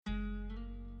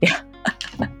Yeah.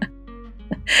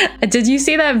 Did you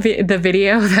see that the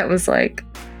video that was like,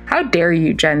 how dare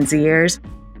you, Gen Zers?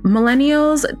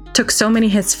 Millennials took so many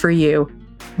hits for you.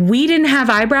 We didn't have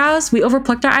eyebrows. We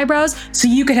overplucked our eyebrows so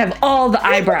you could have all the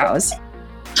eyebrows.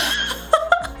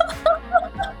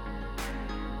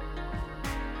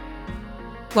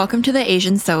 Welcome to the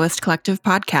Asian Sewist Collective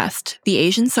podcast. The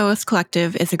Asian Sewist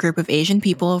Collective is a group of Asian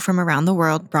people from around the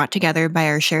world brought together by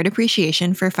our shared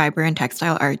appreciation for fiber and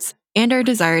textile arts and our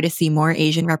desire to see more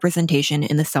Asian representation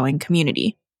in the sewing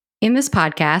community. In this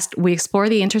podcast, we explore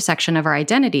the intersection of our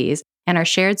identities and our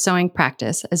shared sewing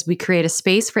practice as we create a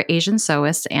space for Asian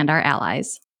sewists and our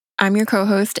allies. I'm your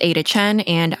co-host, Ada Chen,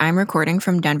 and I'm recording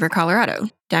from Denver, Colorado.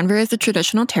 Denver is the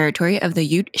traditional territory of the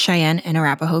Ute, Cheyenne, and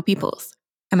Arapaho peoples.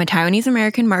 I'm a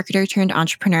Taiwanese-American marketer turned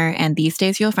entrepreneur, and these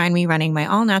days you'll find me running my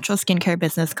all-natural skincare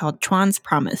business called Chuan's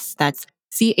Promise. That's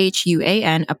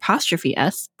CHUAN''S,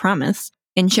 Promise,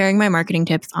 and sharing my marketing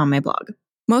tips on my blog.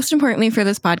 Most importantly for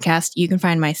this podcast, you can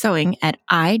find my sewing at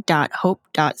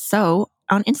i.hope.sew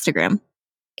on Instagram.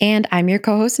 And I'm your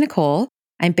co-host, Nicole.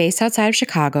 I'm based outside of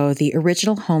Chicago, the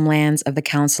original homelands of the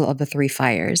Council of the Three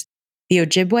Fires, the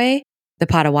Ojibwe, the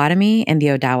Potawatomi, and the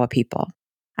Odawa people.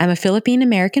 I'm a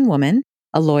Philippine-American woman,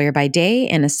 a lawyer by day,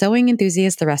 and a sewing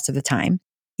enthusiast the rest of the time.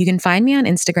 You can find me on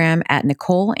Instagram at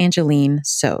Nicole Angeline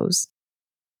Sews.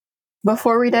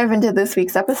 Before we dive into this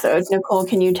week's episode, Nicole,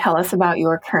 can you tell us about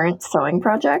your current sewing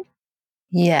project?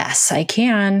 Yes, I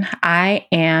can. I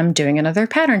am doing another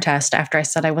pattern test after I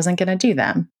said I wasn't going to do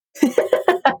them.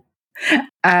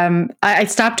 I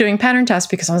stopped doing pattern tests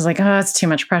because I was like, oh, it's too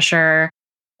much pressure.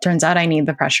 Turns out I need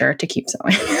the pressure to keep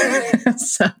sewing.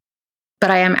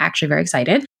 But I am actually very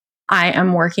excited. I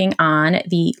am working on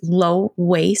the low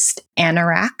waist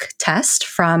anorak test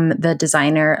from the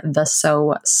designer The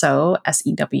Sew,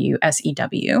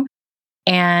 SEW.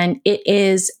 And it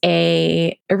is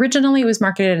originally it was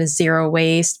marketed as zero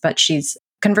waist, but she's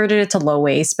converted it to low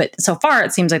waist. But so far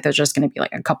it seems like there's just going to be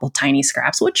like a couple tiny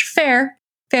scraps, which fair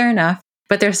enough.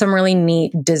 But there's some really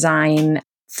neat design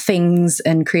things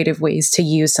and creative ways to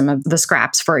use some of the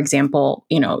scraps. For example,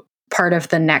 part of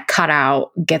the neck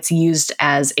cutout gets used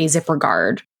as a zipper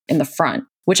guard in the front,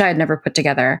 which I had never put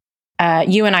together.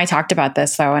 You and I talked about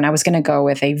this, though, and I was going to go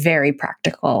with a very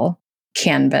practical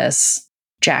canvas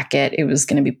jacket. It was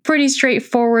going to be pretty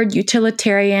straightforward,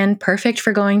 utilitarian, perfect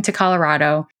for going to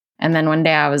Colorado. And then one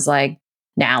day I was like,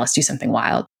 nah, let's do something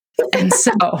wild. And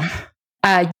so,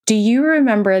 do you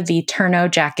remember the Turno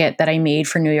jacket that I made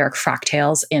for New York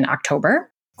Frocktails in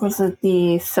October? Was it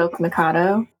the Silk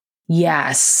Mikado?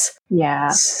 Yes. Yeah.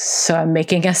 So I'm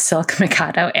making a Silk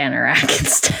Mikado anorak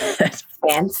instead.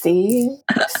 Fancy.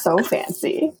 So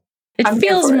fancy. It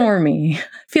feels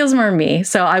more me.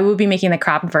 So I will be making the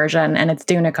cropped version, and it's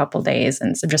due in a couple days,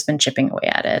 and so I've just been chipping away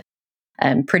at it.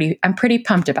 I'm pretty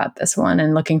pumped about this one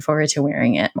and looking forward to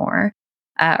wearing it more,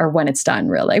 or when it's done,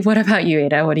 really. What about you,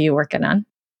 Ada? What are you working on?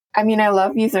 I mean, I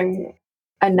love using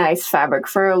a nice fabric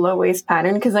for a low waist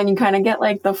pattern because then you kind of get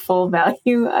like the full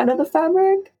value out of the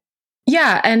fabric.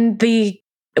 Yeah, and the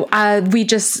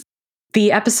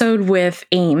episode with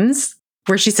Ames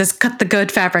where she says, cut the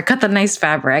good fabric, cut the nice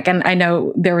fabric. And I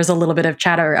know there was a little bit of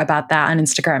chatter about that on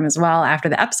Instagram as well. After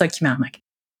the episode came out, I'm like,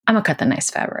 I'm going to cut the nice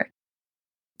fabric.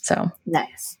 So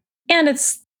nice. And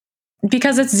it's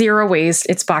because it's zero waste,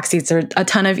 it's boxy, it's a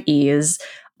ton of ease.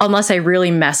 Unless I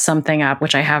really mess something up,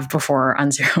 which I have before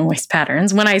on zero waste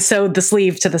patterns, when I sewed the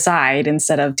sleeve to the side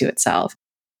instead of to itself.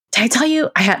 Did I tell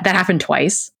you that happened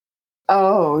twice?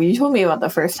 Oh, you told me about the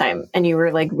first time and you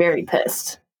were like very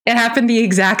pissed. It happened the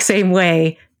exact same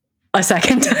way a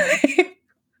second time.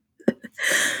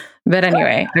 But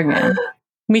anyway, again,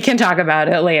 we can talk about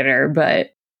it later,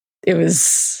 but it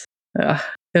was a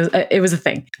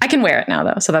thing. I can wear it now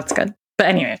though, so that's good. But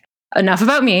anyway, enough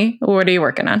about me. What are you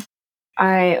working on?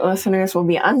 Listeners will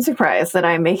be unsurprised that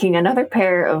I'm making another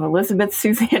pair of Elizabeth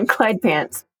Suzanne Clyde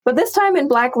pants, but this time in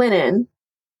black linen.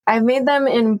 I've made them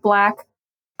in black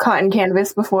cotton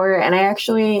canvas before, and I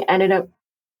actually ended up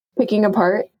picking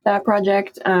apart that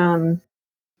project. And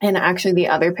actually the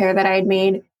other pair that I had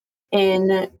made in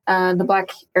the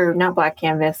black, or not black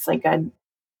canvas, like a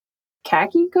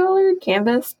khaki colored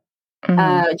canvas,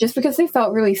 just because they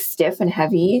felt really stiff and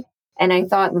heavy. And I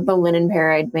thought that the linen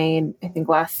pair I'd made, I think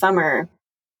last summer,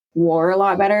 wore a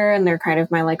lot better. And they're kind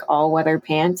of my like all weather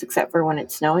pants, except for when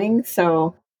it's snowing.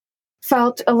 So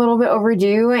felt a little bit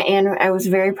overdue. And I was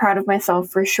very proud of myself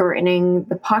for shortening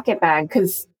the pocket bag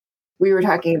because we were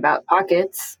talking about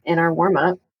pockets in our warm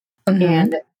up.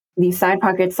 And the side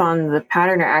pockets on the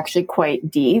pattern are actually quite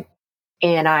deep.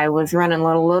 And I was running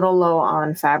a little low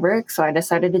on fabric. So I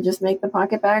decided to just make the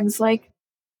pocket bags like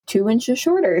 2 inches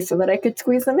shorter so that I could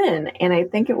squeeze them in, and I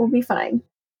think it will be fine.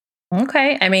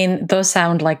 Okay. I mean, those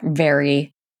sound like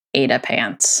very Ada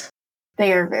pants.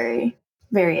 They are very,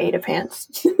 very Ada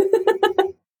pants.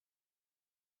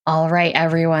 All right,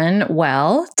 everyone.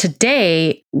 Well,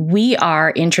 today we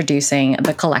are introducing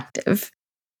the collective.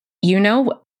 You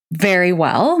know very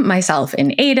well, myself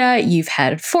and Ada, you've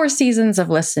had 4 seasons of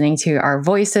listening to our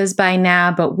voices by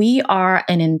now, but we are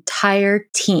an entire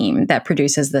team that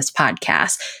produces this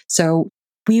podcast. So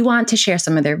we want to share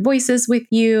some of their voices with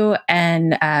you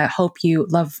and hope you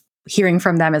love hearing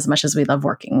from them as much as we love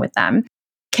working with them.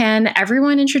 Can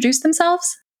everyone introduce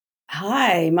themselves?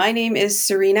 Hi, my name is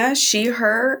Serena, she,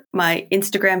 her. My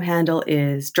Instagram handle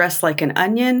is Dress Like an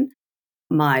Onion.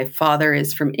 My father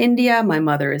is from India. My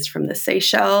mother is from the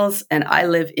Seychelles, and I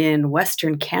live in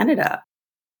Western Canada.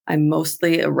 I'm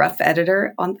mostly a rough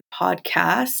editor on the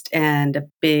podcast and a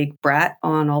big brat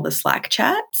on all the Slack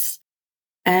chats.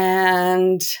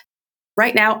 And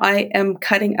right now I am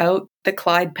cutting out the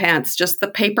Clyde pants, just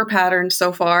the paper pattern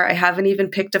so far. I haven't even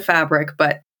picked a fabric,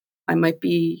 but I might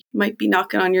be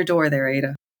knocking on your door there,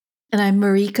 Ada. And I'm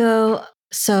Mariko.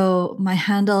 So my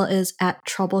handle is at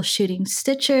Troubleshooting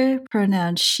Stitcher,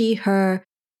 pronouns she, her,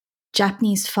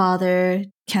 Japanese father,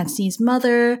 Cantonese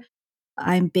mother.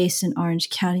 I'm based in Orange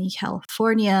County,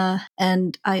 California.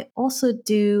 And I also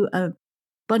do a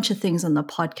bunch of things on the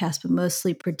podcast, but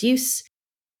mostly produce.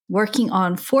 Working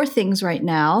on 4 things right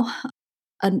now.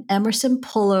 An Emerson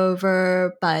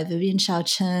pullover by Vivian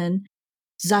Xiaochen,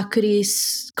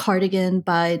 Zakuri's cardigan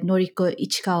by Noriko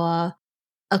Ichikawa,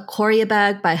 a Korea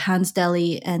bag by Hans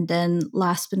Deli, and then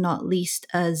last but not least,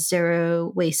 a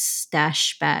zero waste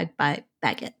stash bag by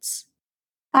Baguettes.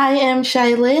 I am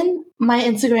Shylin. My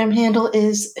Instagram handle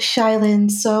is Shylin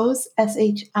Sews,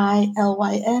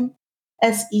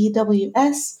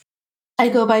 ShylynSews. I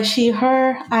go by she,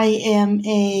 her. I am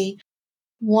a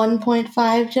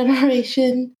 1.5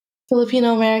 generation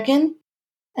Filipino American,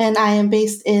 and I am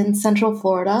based in Central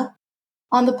Florida.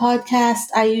 On the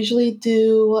podcast, I usually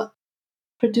do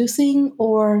producing,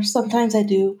 or sometimes I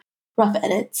do rough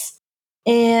edits.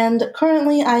 And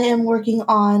currently I am working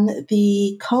on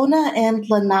the Kona and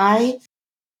Lanai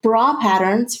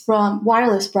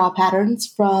wireless bra patterns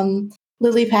from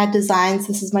Lilypad Designs.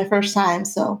 This is my first time,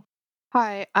 so.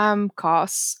 Hi, I'm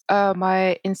Kos.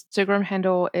 My Instagram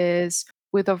handle is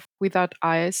without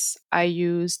eyes. I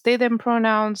use they them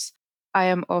pronouns. I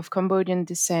am of Cambodian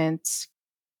descent.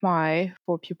 Khmer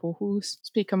for people who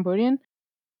speak Cambodian.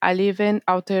 I live in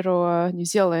Aotearoa, New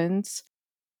Zealand.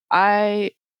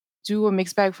 I do a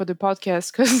mixed bag for the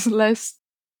podcast because last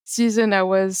season I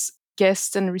was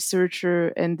guest and researcher,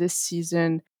 and this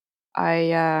season I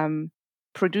am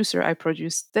producer. I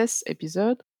produced this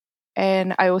episode,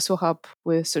 and I also help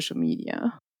with social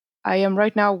media. I am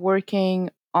right now working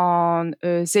on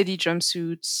a ZD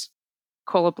jumpsuit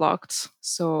color blocked,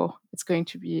 so it's going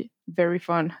to be very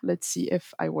fun. Let's see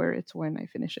if I wear it when I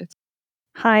finish it.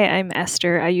 Hi, I'm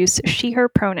Esther. I use she, her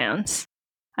pronouns.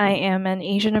 I am an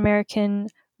Asian American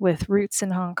with roots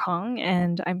in Hong Kong,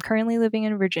 and I'm currently living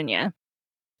in Virginia.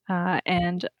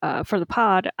 And for the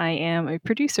pod, I am a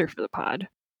producer for the pod.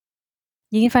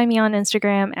 You can find me on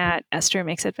Instagram at Esther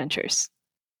Makes Adventures.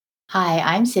 Hi,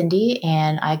 I'm Cindy,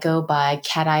 and I go by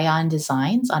Catiyon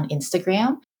Designs on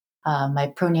Instagram. My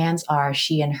pronouns are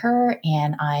she and her,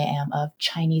 and I am of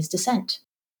Chinese descent.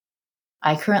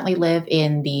 I currently live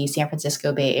in the San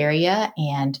Francisco Bay Area,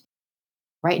 and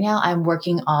right now I'm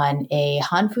working on a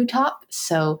Hanfu top,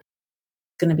 so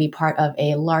it's going to be part of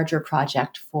a larger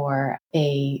project for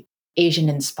a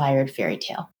Asian-inspired fairy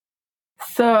tale.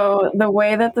 So the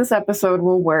way that this episode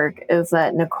will work is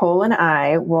that Nicole and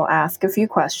I will ask a few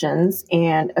questions,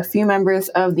 and a few members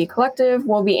of the collective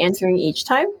will be answering each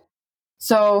time.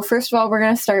 So first of all, we're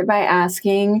going to start by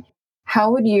asking,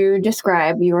 how would you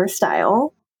describe your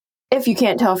style? If you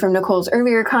can't tell from Nicole's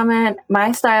earlier comment,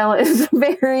 my style is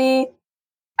very,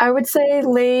 I would say,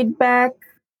 laid back,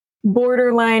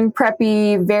 borderline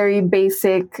preppy, very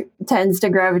basic, tends to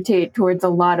gravitate towards a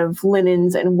lot of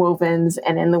linens and wovens.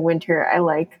 And in the winter, I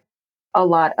like a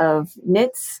lot of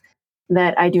knits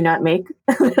that I do not make,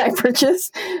 that I purchase.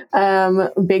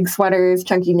 Big sweaters,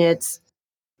 chunky knits,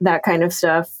 that kind of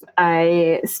stuff.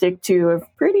 I stick to a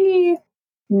pretty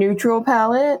neutral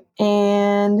palette,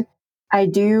 and I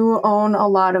do own a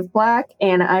lot of black,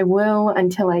 and I will,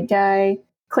 until I die,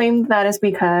 claim that is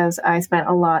because I spent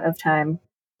a lot of time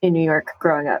in New York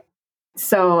growing up.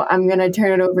 So I'm going to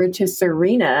turn it over to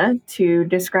Serena to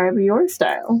describe your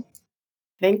style.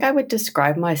 I think I would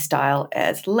describe my style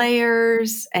as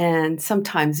layers and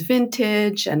sometimes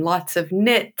vintage and lots of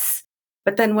knits.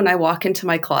 But then when I walk into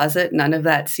my closet, none of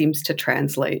that seems to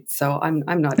translate. So I'm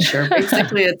not sure.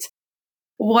 Basically, it's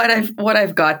what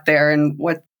I've got there and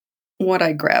what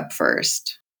I grab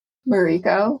first.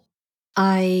 Mariko?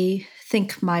 I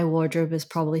think my wardrobe is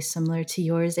probably similar to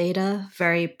yours, Ada.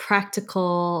 Very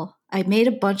practical. I made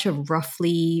a bunch of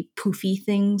roughly poofy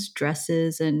things,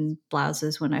 dresses and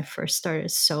blouses when I first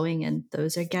started sewing, and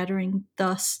those are gathering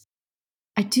dust.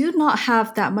 I do not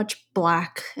have that much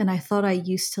black, and I thought I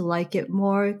used to like it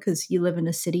more because you live in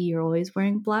a city, you're always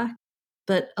wearing black.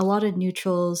 But a lot of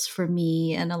neutrals for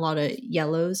me and a lot of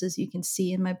yellows, as you can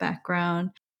see in my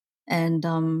background. And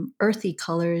earthy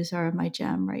colors are my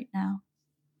jam right now.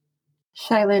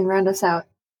 Shailin, round us out.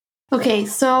 Okay,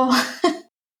 so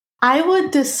I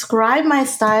would describe my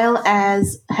style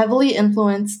as heavily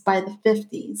influenced by the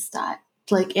 50s style,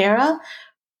 like era,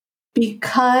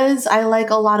 because I like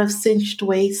a lot of cinched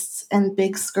waists and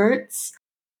big skirts.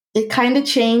 It kind of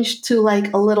changed to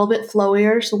like a little bit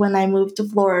flowier. So when I moved to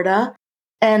Florida,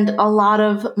 and a lot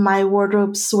of my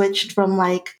wardrobe switched from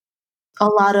like a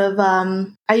lot of,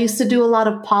 I used to do a lot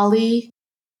of poly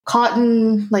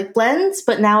cotton like blends,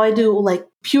 but now I do like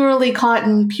purely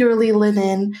cotton, purely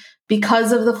linen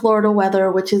because of the Florida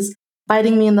weather, which is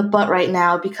biting me in the butt right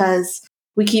now because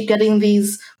we keep getting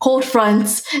these cold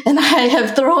fronts and I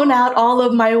have thrown out all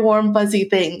of my warm, fuzzy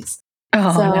things.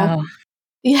 Oh, So, no.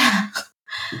 yeah.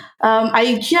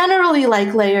 I generally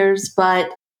like layers,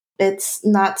 but it's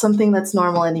not something that's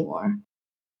normal anymore.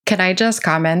 Can I just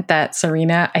comment that,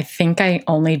 Serena, I think I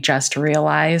only just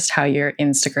realized how your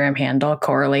Instagram handle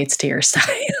correlates to your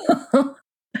style.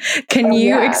 Can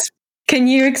you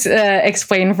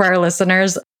explain for our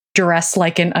listeners, dress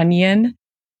like an onion?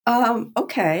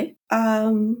 Okay.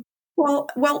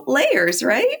 Well, layers,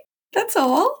 right? That's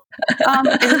all.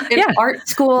 In art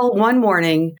school, one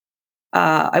morning,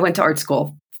 I went to art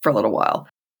school for a little while,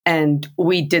 and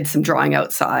we did some drawing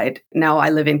outside. Now I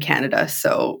live in Canada,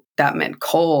 so that meant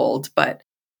cold. But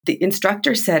the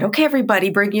instructor said, "Okay, everybody,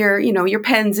 bring your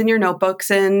pens and your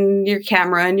notebooks and your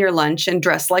camera and your lunch, and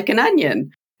dress like an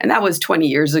onion." And that was 20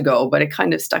 years ago, but it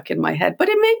kind of stuck in my head. But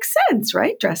it makes sense,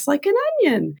 right? Dress like an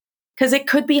onion. Because it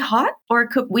could be hot, or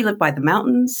we live by the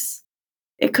mountains.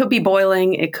 It could be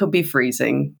boiling. It could be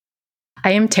freezing.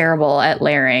 I am terrible at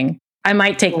layering. I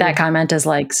might take that comment as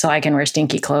like, so I can wear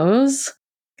stinky clothes.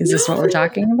 Is this what we're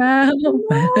talking about?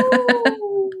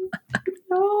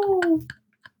 No.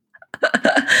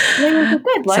 Layers are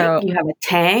good. Like So, you have a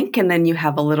tank, and then you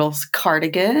have a little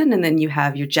cardigan, and then you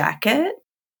have your jacket.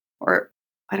 Or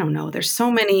I don't know. There's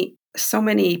so many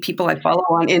people I follow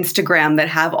on Instagram that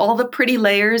have all the pretty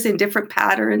layers in different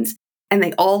patterns, and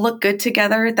they all look good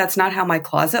together. That's not how my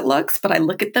closet looks, but I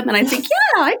look at them and I think,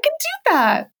 yeah, I can do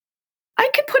that. I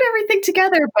could put everything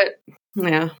together, but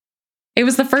yeah. it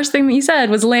was the first thing that you said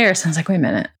was layers. I was like, wait a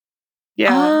minute. Yeah.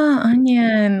 Ah,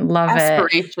 onion. Love it.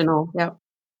 Aspirational. Yep.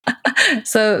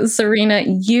 So, Serena,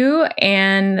 you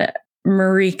and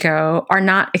Mariko are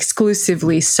not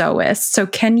exclusively sewists. So,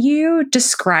 can you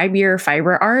describe your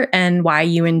fiber art and why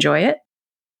you enjoy it?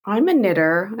 I'm a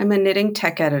knitter. I'm a knitting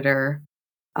tech editor.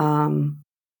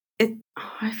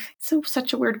 It's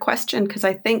such a weird question because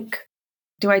I think,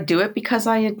 do I do it because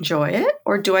I enjoy it,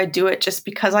 or do I do it just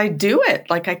because I do it?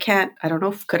 Like I don't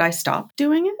know, could I stop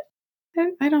doing it?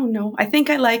 I don't know. I think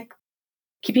I like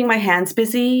keeping my hands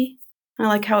busy. I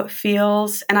like how it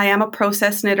feels. And I am a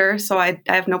process knitter, so I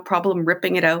have no problem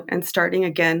ripping it out and starting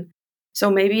again. So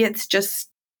maybe it's just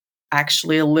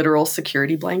actually a literal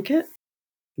security blanket.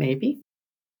 Maybe.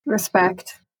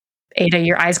 Respect. Ada,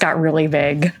 your eyes got really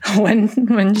big when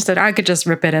you said I could just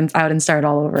rip it out and start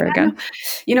all over again.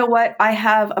 You know what? I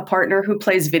have a partner who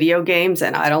plays video games,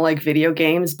 and I don't like video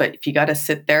games, but if you got to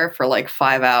sit there for like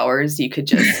 5 hours, you could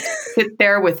just sit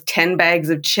there with 10 bags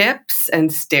of chips and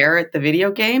stare at the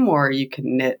video game, or you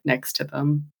can knit next to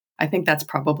them. I think that's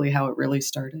probably how it really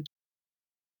started.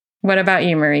 What about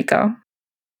you, Mariko?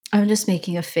 I'm just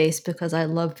making a face because I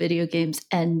love video games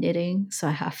and knitting, so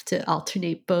I have to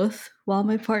alternate both while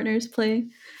my partner is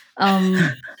playing.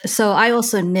 So I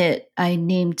also knit. I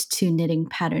named 2 knitting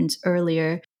patterns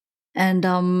earlier, and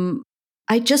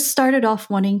I just started off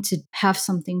wanting to have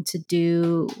something to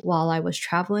do while I was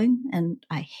traveling, and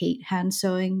I hate hand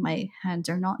sewing. My hands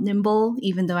are not nimble,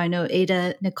 even though I know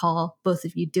Ada, Nicole, both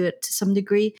of you do it to some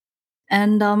degree.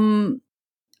 And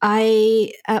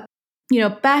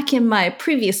back in my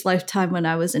previous lifetime when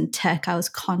I was in tech, I was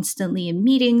constantly in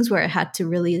meetings where I had to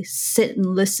really sit and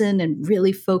listen and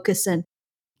really focus. And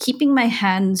keeping my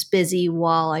hands busy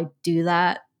while I do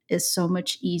that is so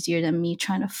much easier than me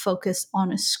trying to focus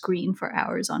on a screen for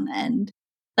hours on end.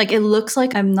 Like, it looks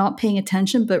like I'm not paying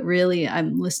attention, but really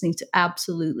I'm listening to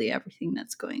absolutely everything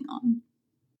that's going on.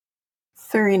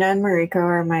 Serena and Mariko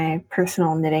are my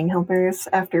personal knitting helpers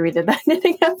after we did that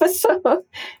knitting episode.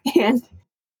 And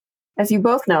as you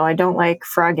both know, I don't like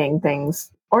frogging things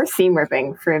or seam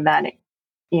ripping for that,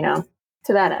 to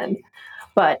that end.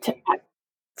 But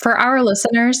For our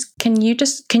listeners, can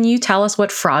you tell us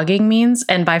what frogging means?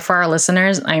 And by for our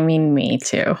listeners, I mean me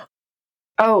too.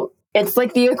 oh, it's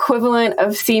like the equivalent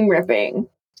of seam ripping.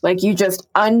 Like you just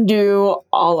undo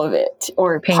all of it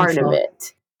or part of Painful.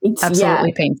 it. It's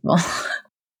Absolutely painful.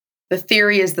 The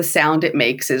theory is the sound it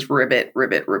makes is ribbit,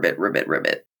 ribbit, ribbit, ribbit,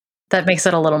 ribbit. That makes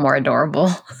it a little more adorable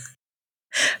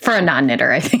for a non-knitter,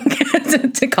 I think,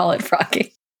 to call it frogging.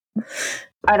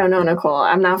 I don't know, Nicole.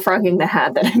 I'm not frogging the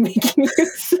hat that I'm making you.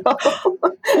 So.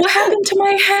 What happened to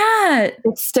my hat?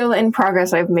 It's still in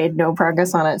progress. I've made no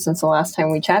progress on it since the last time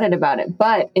we chatted about it.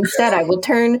 But instead, I will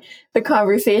turn the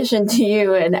conversation to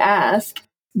you and ask,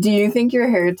 do you think your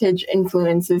heritage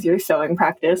influences your sewing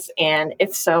practice? And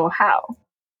if so, how?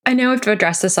 I know I've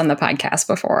addressed this on the podcast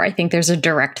before. I think there's a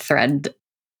direct thread,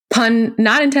 pun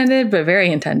not intended, but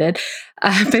very intended,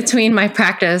 between my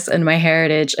practice and my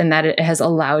heritage, and that it has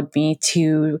allowed me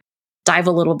to dive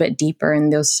a little bit deeper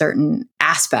in those certain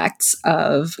aspects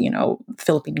of,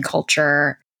 Philippine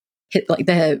culture, like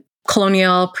the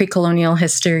colonial, pre-colonial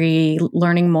history,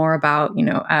 learning more about,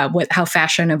 how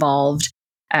fashion evolved,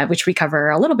 which we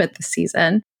cover a little bit this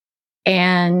season.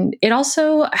 And it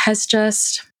also has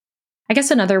just, I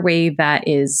guess another way that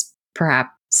is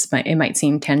perhaps it might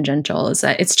seem tangential is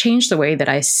that it's changed the way that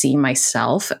I see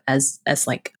myself as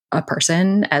like a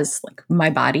person, as like my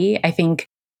body. I think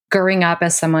growing up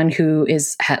as someone who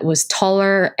was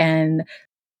taller and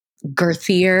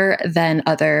girthier than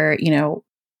other,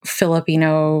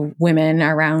 Filipino women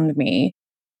around me,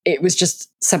 it was just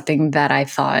something that I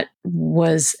thought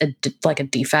was like a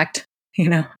defect,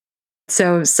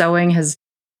 So sewing has,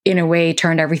 in a way,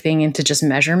 turned everything into just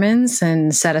measurements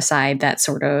and set aside that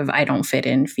sort of I don't fit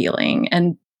in feeling.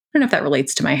 And I don't know if that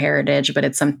relates to my heritage, but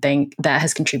it's something that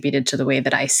has contributed to the way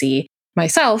that I see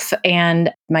myself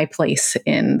and my place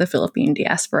in the Philippine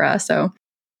diaspora. So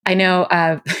I know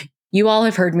you all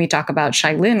have heard me talk about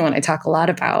Shailin when I talk a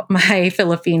lot about my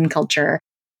Philippine culture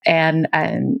and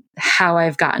how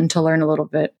I've gotten to learn a little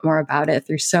bit more about it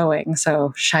through sewing.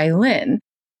 So Shailin,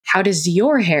 how does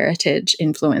your heritage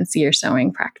influence your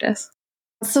sewing practice?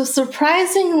 So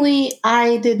surprisingly,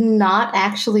 I did not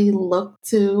actually look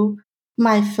to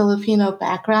my Filipino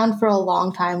background for a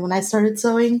long time when I started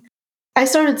sewing. I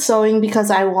started sewing because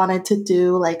I wanted to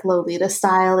do like Lolita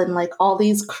style and like all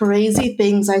these crazy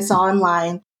things I saw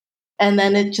online. And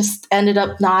then it just ended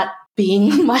up not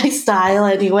being my style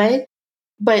anyway.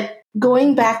 But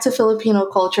going back to Filipino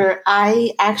culture,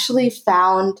 I actually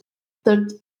found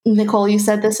Nicole, you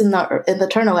said this in the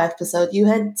Turno episode. You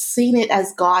had seen it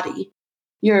as gaudy.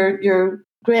 Your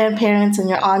grandparents and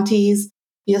your aunties,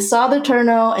 you saw the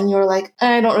Turno and you were like,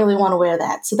 I don't really want to wear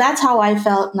that. So that's how I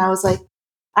felt. And I was like,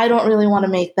 I don't really want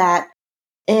to make that.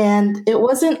 And it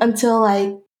wasn't until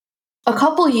like a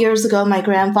couple years ago, my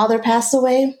grandfather passed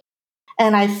away.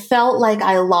 And I felt like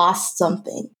I lost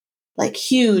something like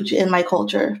huge in my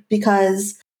culture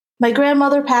because my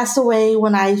grandmother passed away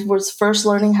when I was first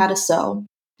learning how to sew.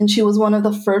 And she was one of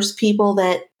the first people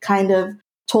that kind of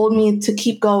told me to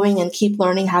keep going and keep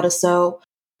learning how to sew.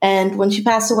 And when she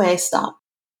passed away, I stopped.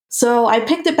 So I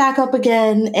picked it back up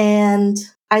again and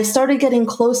I started getting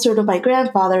closer to my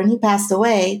grandfather and he passed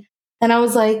away. And I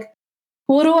was like,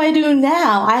 what do I do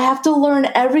now? I have to learn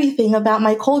everything about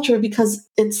my culture because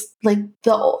it's like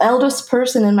the eldest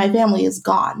person in my family is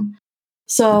gone.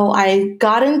 So I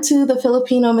got into the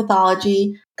Filipino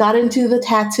mythology, got into the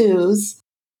tattoos,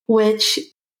 which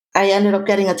I ended up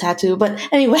getting a tattoo. But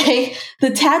anyway,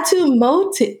 the tattoo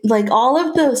motif, like all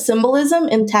of the symbolism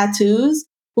in tattoos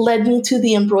led me to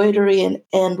the embroidery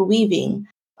and weaving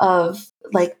of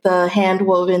like the hand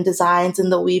woven designs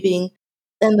and the weaving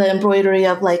and the embroidery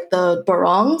of like the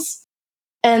barongs.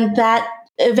 And that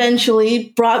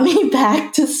eventually brought me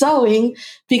back to sewing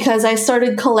because I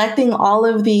started collecting all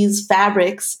of these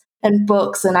fabrics and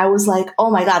books. And I was like,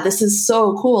 oh my God, this is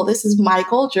so cool. This is my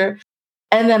culture.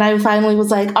 And then I finally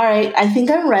was like, all right, I think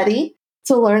I'm ready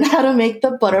to learn how to make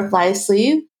the butterfly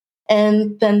sleeve.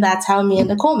 And then that's how me and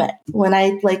Nicole met. When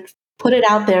I like put it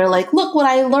out there, like, look what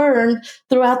I learned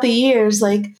throughout the years.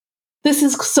 Like, this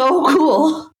is so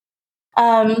cool.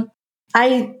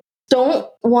 I don't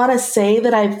want to say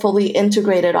that I've fully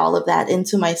integrated all of that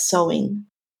into my sewing,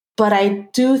 but I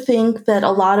do think that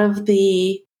a lot of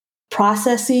the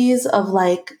processes of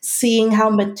like seeing how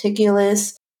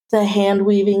meticulous the hand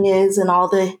weaving is and all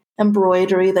the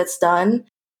embroidery that's done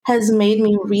has made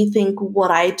me rethink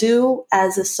what I do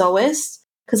as a sewist.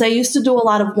 Because I used to do a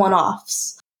lot of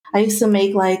one-offs. I used to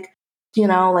make like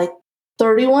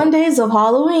 31 days of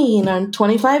Halloween and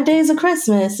 25 days of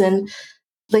Christmas. And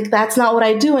like, that's not what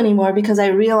I do anymore because I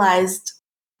realized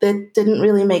it didn't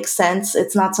really make sense.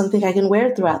 It's not something I can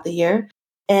wear throughout the year.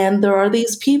 And there are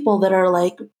these people that are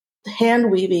like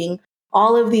hand weaving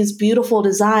all of these beautiful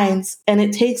designs, and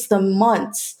it takes them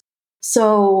months.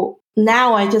 So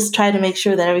now I just try to make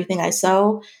sure that everything I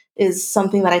sew is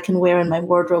something that I can wear in my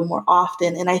wardrobe more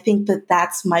often. And I think that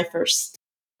that's my first,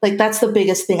 like, that's the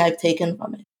biggest thing I've taken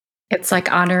from it. It's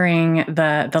like honoring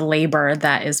the labor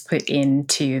that is put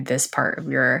into this part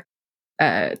of your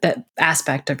that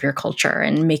aspect of your culture,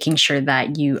 and making sure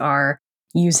that you are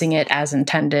using it as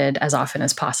intended as often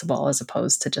as possible, as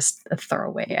opposed to just a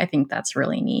throwaway. I think that's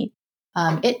really neat.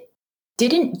 It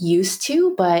didn't used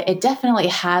to, but it definitely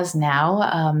has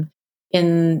now.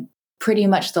 In pretty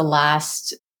much the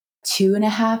last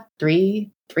 2.5,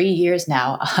 3 years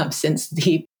now, since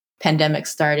the pandemic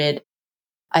started,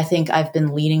 I think I've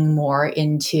been leaning more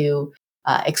into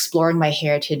exploring my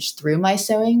heritage through my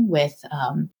sewing with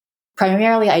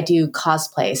primarily I do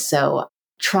cosplay. So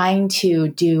trying to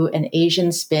do an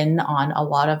Asian spin on a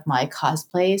lot of my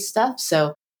cosplay stuff.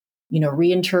 So,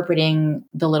 reinterpreting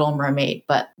The Little Mermaid,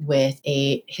 but with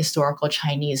a historical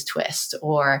Chinese twist,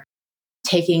 or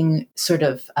taking sort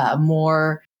of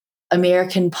more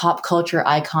American pop culture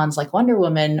icons like Wonder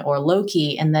Woman or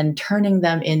Loki, and then turning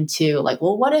them into like,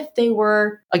 well, what if they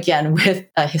were, again, with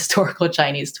a historical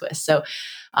Chinese twist? So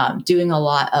doing a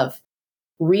lot of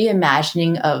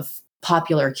reimagining of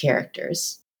popular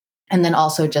characters. And then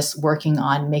also just working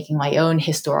on making my own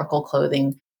historical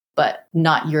clothing, but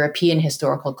not European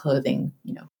historical clothing,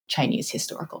 Chinese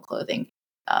historical clothing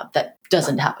that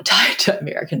doesn't have a tie to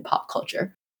American pop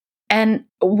culture. And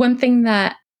one thing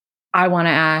that I want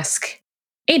to ask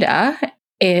Ada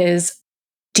is,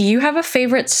 do you have a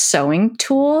favorite sewing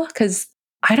tool? Because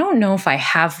I don't know if I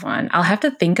have one. I'll have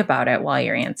to think about it while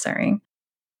you're answering.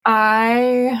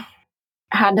 I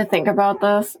had to think about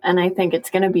this, and I think it's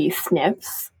going to be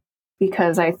snips,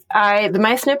 because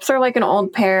my snips are like an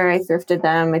old pair. I thrifted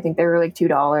them. I think they were like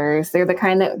 $2. They're the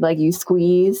kind that like you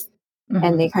squeeze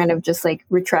and they kind of just like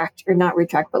retract, or not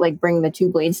retract, but like bring the two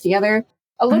blades together.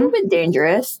 A little bit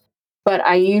dangerous, but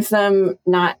I use them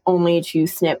not only to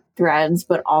snip threads,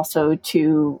 but also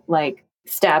to like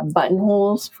stab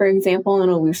buttonholes, for example, in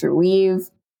a looser weave.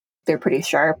 They're pretty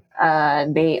sharp.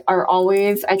 They are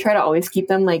always, I try to always keep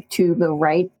them like to the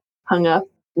right, hung up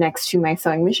next to my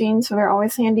sewing machine. So they're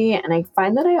always handy. And I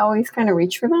find that I always kind of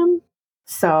reach for them.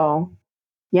 So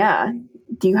yeah.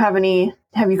 Do you have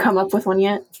you come up with one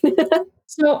yet?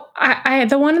 So I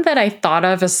the one that I thought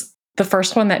of is the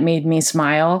first one that made me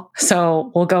smile.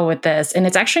 So we'll go with this. And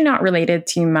it's actually not related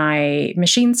to my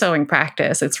machine sewing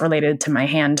practice. It's related to my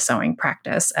hand sewing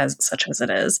practice, as such as it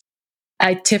is.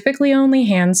 I typically only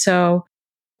hand sew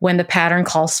when the pattern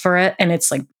calls for it. And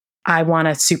it's like, I want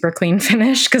a super clean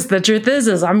finish, because the truth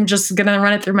is I'm just going to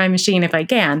run it through my machine if I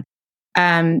can.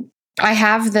 I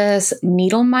have this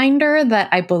needle minder that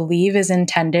I believe is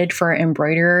intended for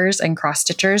embroiderers and cross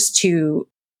stitchers to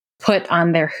put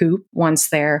on their hoop once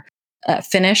they're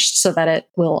finished, so that it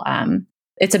will,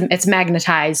 it's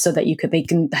magnetized so that they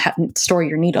can store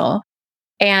your needle.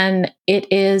 And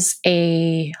it is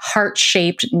a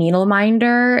heart-shaped needle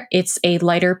minder. It's a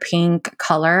lighter pink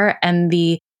color, and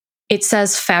it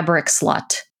says fabric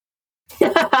slut.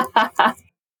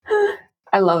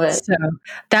 I love it. So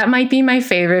that might be my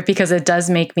favorite because it does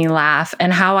make me laugh.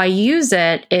 And how I use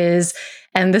it is,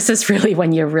 and this is really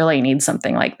when you really need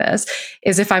something like this,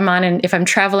 is if I'm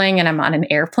traveling and I'm on an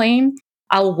airplane,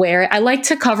 I'll wear it. I like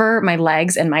to cover my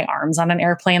legs and my arms on an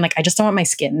airplane. Like, I just don't want my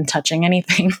skin touching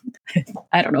anything.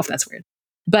 I don't know if that's weird,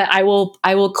 but I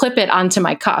will clip it onto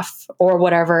my cuff or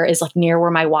whatever is like near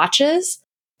where my watch is,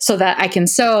 so that I can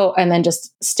sew and then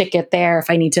just stick it there if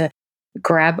I need to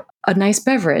grab a nice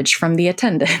beverage from the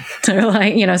attendant. Or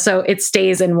like, so it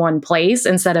stays in one place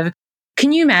instead of,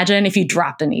 can you imagine if you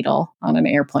dropped a needle on an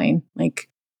airplane? Like,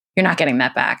 you're not getting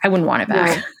that back. I wouldn't want it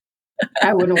back. No,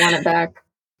 I wouldn't want it back.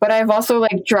 But I've also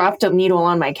like dropped a needle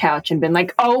on my couch and been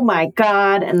like, oh my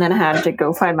God, and then had to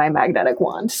go find my magnetic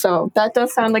wand. So that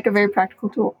does sound like a very practical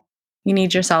tool. You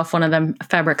need yourself one of them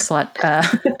fabric slut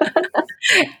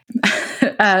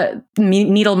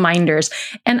needle minders.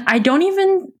 And I don't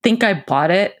even think I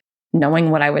bought it knowing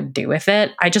what I would do with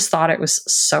it. I just thought it was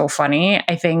so funny.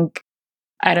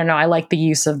 I don't know, I like the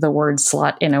use of the word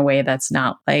slut in a way that's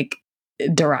not like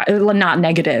not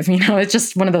negative. It's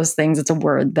just one of those things. It's a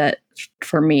word that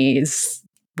for me is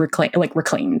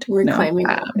reclaimed. Reclaiming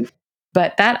No? the word.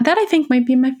 But that I think might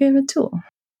be my favorite tool.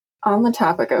 On the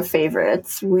topic of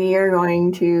favorites, we are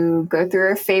going to go through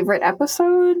our favorite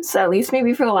episodes, at least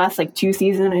maybe for the last 2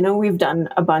 seasons. I know we've done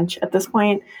a bunch at this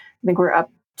point. I think we're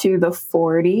up to the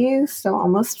 40s, so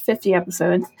almost 50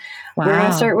 episodes. Wow. We're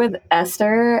going to start with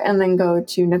Esther and then go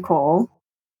to Nicole.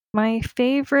 My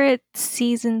favorite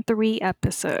season 3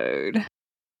 episode.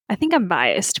 I think I'm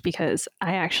biased because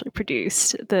I actually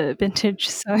produced the vintage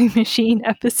sewing machine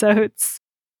episodes.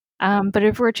 But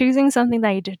if we're choosing something that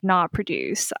I did not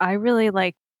produce, I really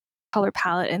like color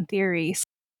palette and theories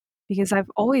because I've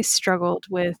always struggled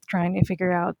with trying to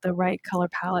figure out the right color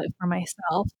palette for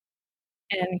myself.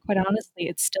 And quite honestly,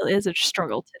 it still is a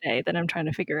struggle today that I'm trying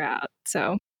to figure out.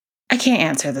 So I can't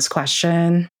answer this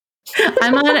question.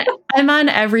 I'm on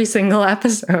every single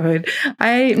episode.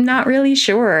 I'm not really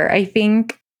sure. I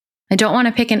think I don't want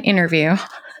to pick an interview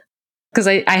because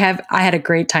I had a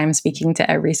great time speaking to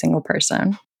every single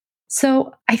person.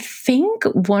 So I think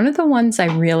one of the ones I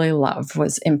really loved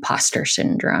was imposter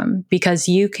syndrome because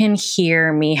you can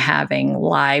hear me having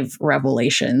live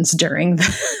revelations during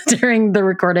the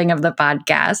recording of the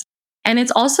podcast. And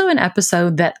it's also an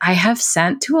episode that I have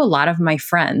sent to a lot of my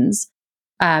friends.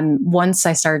 Once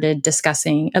I started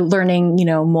learning,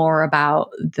 more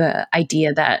about the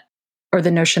idea or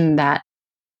the notion that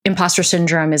imposter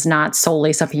syndrome is not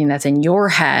solely something that's in your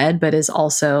head, but is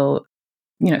also,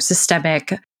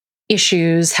 systemic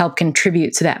issues help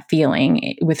contribute to that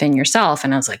feeling within yourself.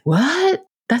 And I was like, what?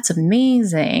 That's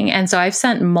amazing. And so I've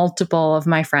sent multiple of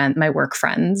my work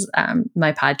friends,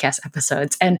 my podcast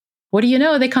episodes. And what do you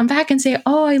know? They come back and say,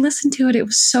 oh, I listened to it. It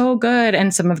was so good.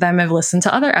 And some of them have listened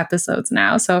to other episodes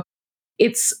now. So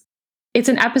it's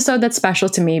an episode that's special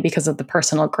to me because of the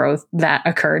personal growth that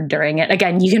occurred during it.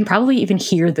 Again, you can probably even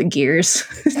hear the gears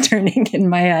turning in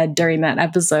my head during that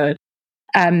episode.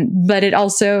 But it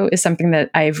also is something that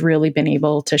I've really been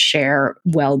able to share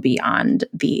well beyond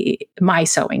my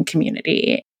sewing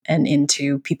community and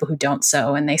into people who don't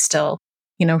sew and they still,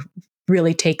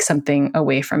 really take something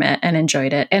away from it and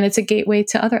enjoyed it. And it's a gateway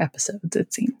to other episodes,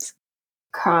 it seems.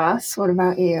 Koss, what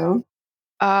about you?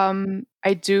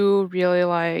 I do really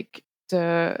like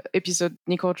the episode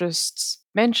Nicole just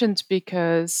mentioned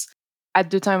because at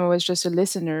the time I was just a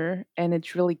listener and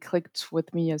it really clicked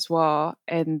with me as well.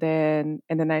 And then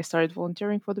I started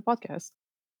volunteering for the podcast.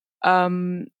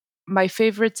 My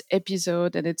favorite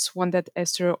episode, and it's one that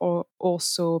Esther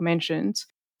also mentioned,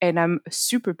 and I'm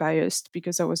super biased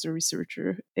because I was the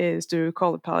researcher, is the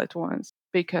color palette ones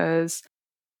because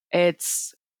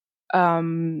it's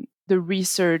the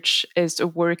research is a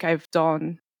work I've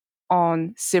done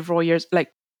on several years.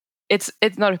 Like it's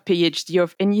not a PhD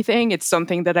of anything. It's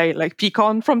something that I peek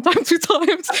on from time to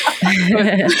time.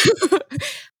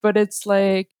 But it's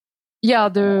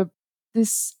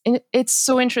it's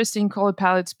so interesting color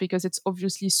palettes because it's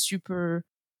obviously super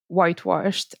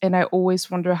whitewashed, and I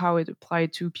always wonder how it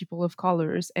applied to people of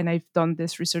colors. And I've done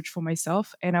this research for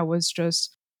myself, and I was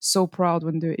just so proud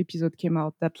when the episode came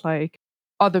out that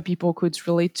other people could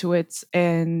relate to it.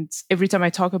 And every time I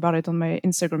talk about it on my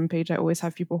Instagram page, I always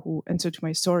have people who answer to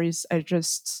my stories. I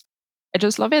just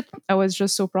love it. I was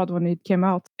just so proud when it came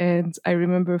out. And I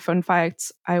remember, fun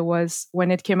fact, when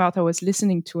it came out, I was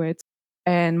listening to it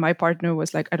and my partner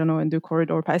was I don't know, in the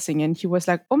corridor passing. And he was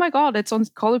like, oh my God, it's on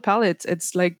color palette.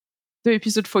 It's the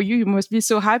episode for you. You must be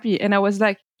so happy. And I was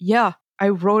like, yeah, I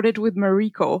wrote it with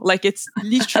Mariko. It's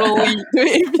literally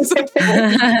the episode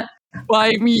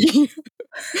by me.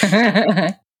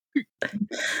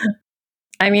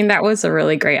 I mean, that was a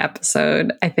really great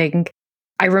episode. I think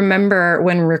I remember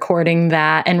when recording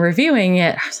that and reviewing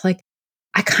it, I was like,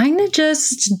 I kind of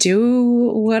just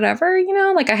do whatever,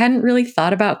 I hadn't really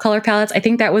thought about color palettes. I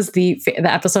think that was the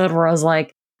episode where I was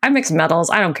like, I mix metals.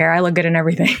 I don't care. I look good in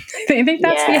everything. I think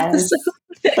that's the episode.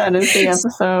 That is the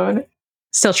episode.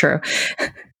 Still true.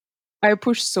 I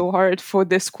pushed so hard for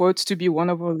this quote to be one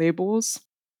of our labels.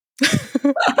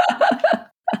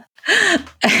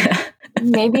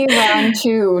 Maybe round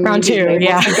two. Round two,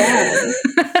 yeah.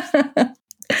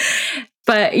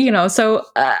 But, so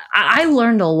I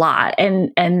learned a lot.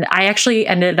 And I actually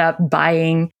ended up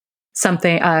buying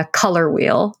a color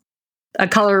wheel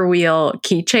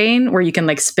keychain where you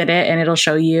can spin it and it'll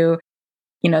show you,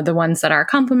 the ones that are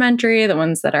complementary, the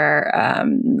ones that are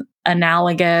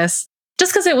analogous.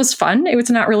 Just because it was fun. It was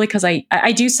not really because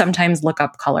I do sometimes look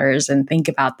up colors and think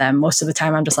about them. Most of the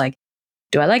time I'm just like,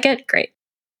 do I like it? Great.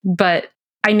 But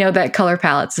I know that color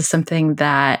palettes is something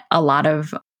that a lot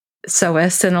of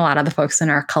sewists and a lot of the folks in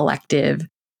our collective,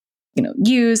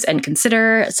 use and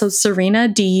consider. So Serena,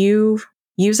 do you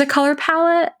use a color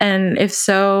palette? And if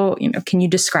so, can you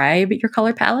describe your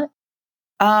color palette?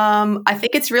 I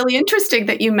think it's really interesting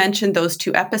that you mentioned those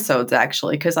 2 episodes,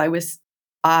 actually, because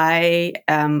I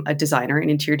am a designer, an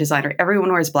interior designer.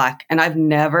 Everyone wears black, and I've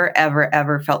never, ever,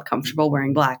 ever felt comfortable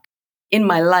wearing black. In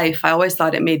my life, I always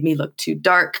thought it made me look too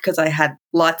dark because I had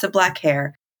lots of black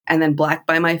hair and then black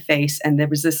by my face. And there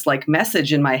was this like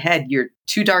message in my head, you're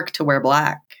too dark to wear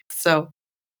black. So,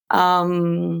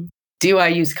 do I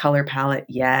use color palette?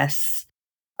 Yes.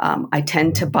 I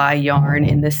tend to buy yarn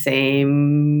in the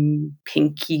same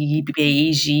pinky,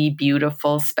 beigey,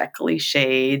 beautiful, speckly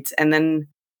shades. And then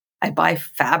I buy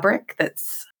fabric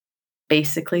that's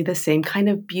basically the same kind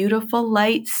of beautiful,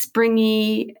 light,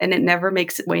 springy, and it never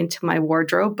makes its way into my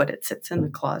wardrobe, but it sits in the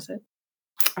closet.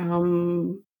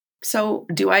 So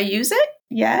do I use it?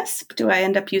 Yes. Do I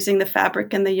end up using the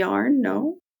fabric and the yarn?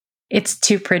 No. It's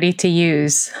too pretty to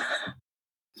use.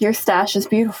 Your stash is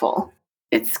beautiful.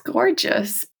 It's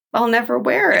gorgeous. I'll never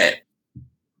wear it.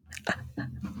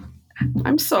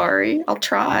 I'm sorry. I'll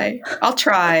try.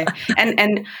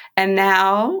 And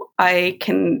now I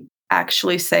can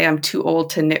actually say I'm too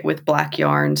old to knit with black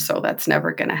yarn, so that's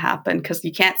never going to happen because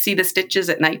you can't see the stitches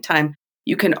at nighttime.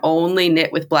 You can only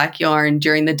knit with black yarn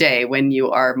during the day when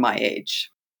you are my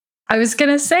age. I was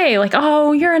going to say, like,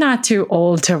 oh, you're not too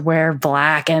old to wear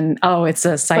black. And, oh, it's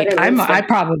a sight. I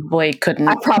probably couldn't.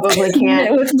 I probably can't.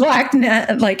 knit with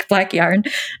black yarn.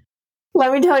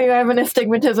 Let me tell you, I have an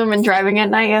astigmatism, and driving at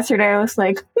night yesterday, I was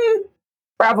like,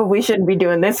 probably shouldn't be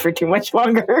doing this for too much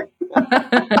longer.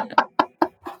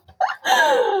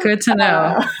 Good to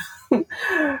know.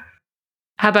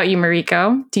 How about you,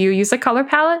 Mariko? Do you use a color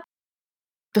palette?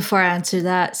 Before I answer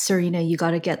that, Serena, you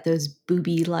got to get those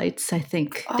booby lights. I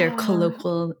think they're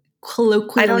colloquially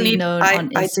known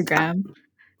on Instagram.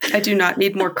 I do not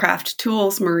need more craft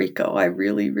tools, Mariko. I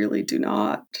really, really do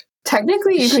not.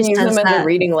 Technically, you can use them as a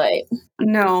reading light.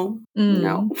 No.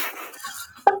 I'm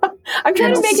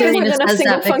trying to make it like a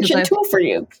single function tool for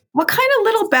you. What kind of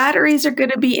little batteries are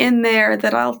going to be in there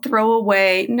that I'll throw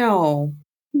away? No.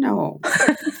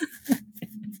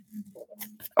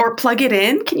 Or plug it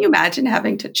in? Can you imagine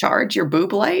having to charge your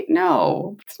boob light?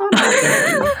 No, it's not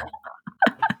happening.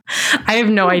 I have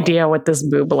no idea what this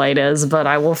boob light is, but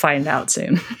I will find out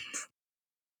soon.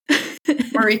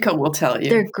 Mariko will tell you.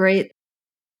 They're great.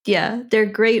 Yeah, they're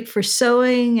great for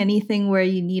sewing, anything where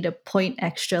you need a point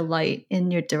extra light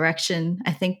in your direction.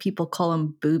 I think people call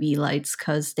them booby lights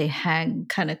because they hang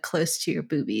kind of close to your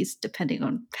boobies, depending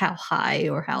on how high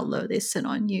or how low they sit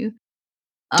on you.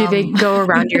 Do they go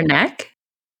around your neck?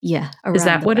 Yeah. Is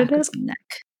that what it is? Neck.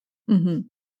 Mm-hmm.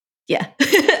 Yeah.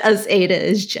 As Ada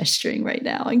is gesturing right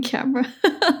now on camera.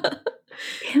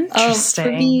 Interesting.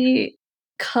 For the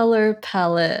color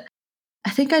palette, I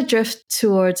think I drift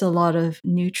towards a lot of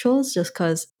neutrals just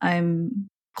because I'm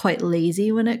quite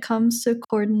lazy when it comes to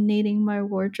coordinating my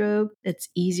wardrobe. It's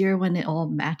easier when it all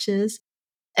matches.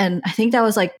 And I think that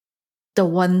was like the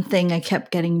one thing I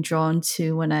kept getting drawn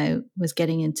to when I was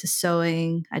getting into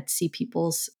sewing. I'd see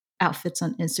people's outfits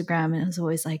on Instagram and it was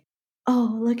always like,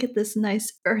 oh, look at this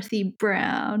nice earthy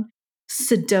brown.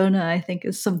 Sedona, I think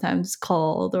is sometimes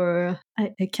called, or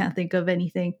I can't think of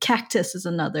anything. Cactus is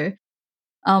another.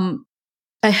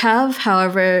 I have,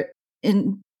 however,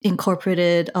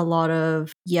 incorporated a lot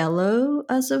of yellow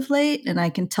as of late, and I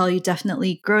can tell you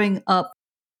definitely growing up,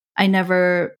 I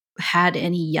never had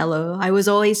any yellow. I was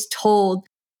always told,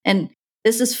 and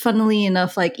this is funnily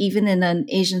enough, like even in an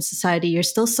Asian society, you're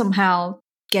still somehow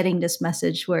getting this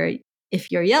message where if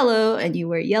you're yellow and you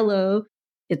wear yellow,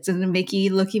 it's going to make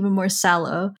you look even more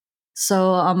sallow.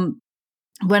 So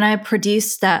when I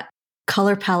produced that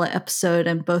color palette episode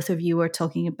and both of you were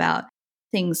talking about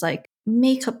things like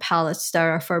makeup palettes that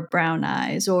are for brown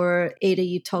eyes, or Ada,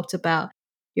 you talked about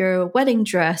your wedding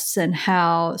dress and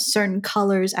how certain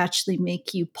colors actually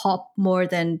make you pop more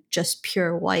than just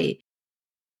pure white.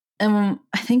 And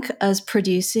I think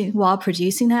while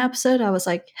producing that episode, I was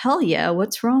like, hell yeah,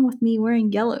 what's wrong with me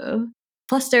wearing yellow?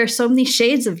 Plus, there are so many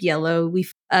shades of yellow.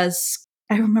 As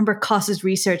I remember Koss's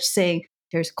research saying,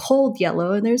 there's cold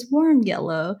yellow and there's warm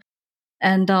yellow.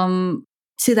 And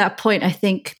to that point, I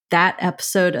think that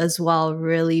episode as well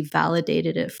really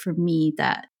validated it for me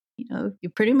that, you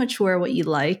pretty much wear what you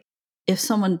like. If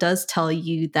someone does tell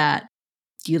you that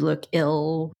you look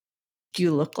ill,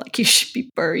 you look like you should be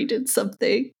buried in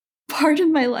something,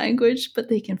 pardon my language, but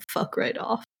they can fuck right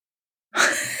off.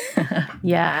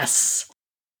 Yes.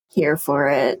 Here for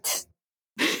it.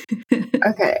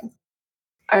 Okay.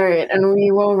 All right. And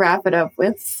we will wrap it up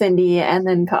with Cindy and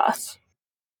then Koss.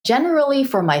 Generally,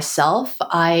 for myself,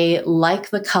 I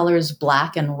like the colors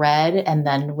black and red and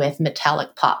then with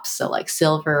metallic pops, so like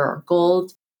silver or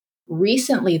gold.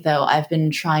 Recently, though, I've been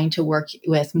trying to work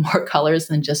with more colors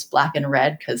than just black and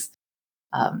red because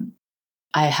um,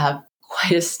 I have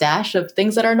quite a stash of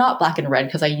things that are not black and red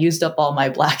because I used up all my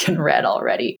black and red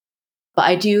already. But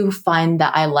I do find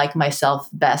that I like myself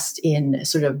best in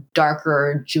sort of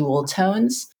darker jewel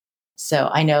tones. So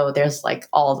I know there's like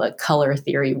all the color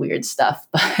theory weird stuff,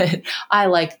 but I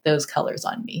like those colors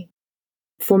on me.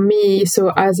 For me, so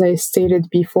as I stated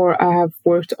before, I have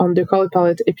worked on the color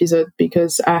palette episode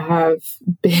because I have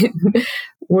been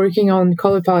working on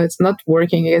color palettes, not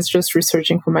working, it's just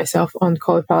researching for myself on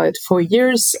color palette for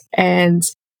years. And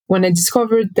when I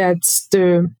discovered that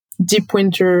the Deep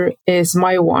Winter is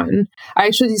my one, I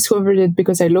actually discovered it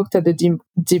because I looked at the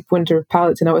Deep Winter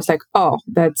palette and I was like, oh,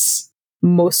 that's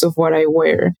most of what I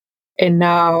wear. And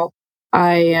now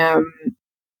I am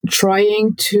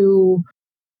trying to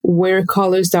wear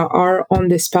colors that are on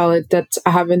this palette that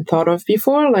I haven't thought of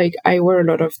before. Like I wear a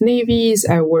lot of navies,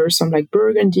 I wear some like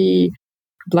burgundy,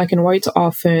 black and white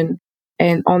often.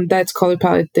 And on that color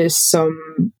palette, there's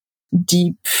some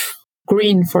deep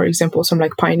green, for example, some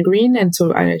like pine green. And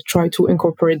so I try to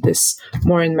incorporate this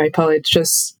more in my palette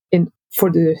just for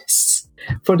the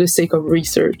sake of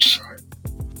research.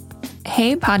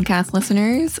 Hey, podcast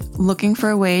listeners, looking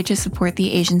for a way to support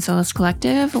the Asian Sewist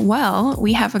Collective? Well,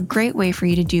 we have a great way for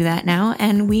you to do that now,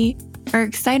 and we are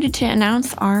excited to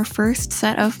announce our first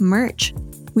set of merch.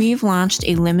 We've launched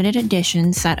a limited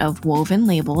edition set of woven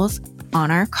labels on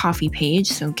our coffee page,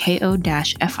 so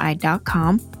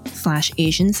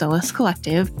ko-fi.com/Asian Sewist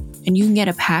Collective, and you can get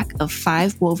a pack of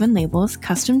 5 woven labels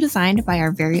custom designed by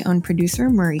our very own producer,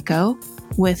 Mariko,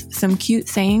 with some cute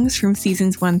sayings from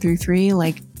seasons 1 through 3,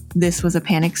 like "This was a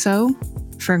panic sew,"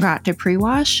 "Forgot to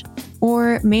pre-wash,"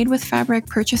 or "Made with fabric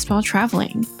purchased while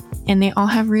traveling." And they all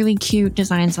have really cute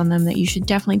designs on them that you should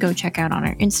definitely go check out on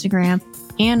our Instagram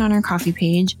and on our coffee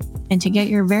page. And to get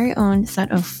your very own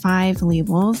set of 5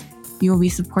 labels, you will be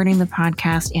supporting the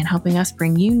podcast and helping us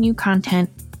bring you new content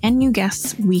and new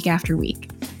guests week after week.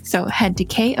 So head to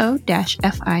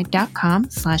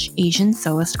ko-fi.com/Asian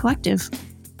Sewist Collective.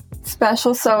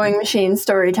 Special sewing machine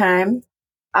story time.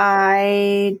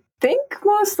 I think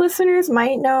most listeners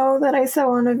might know that I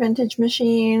sew on a vintage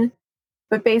machine,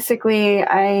 but basically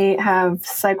I have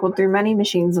cycled through many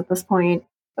machines at this point,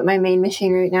 but my main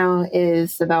machine right now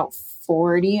is about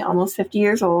 40, almost 50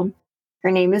 years old.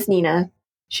 Her name is Nina.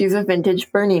 She's a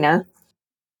vintage Bernina,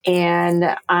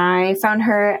 and I found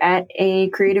her at a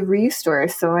creative reuse store,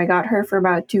 so I got her for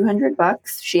about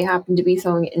 $200. She happened to be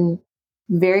sewing in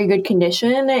very good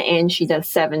condition, and she does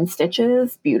 7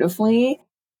 stitches beautifully.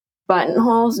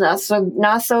 Buttonholes, not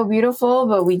so beautiful,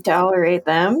 but we tolerate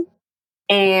them.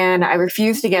 And I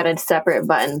refuse to get a separate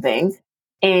button thing.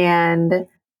 And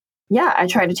yeah, I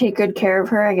try to take good care of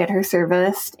her. I get her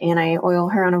serviced and I oil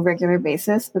her on a regular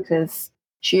basis because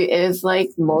she is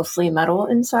like mostly metal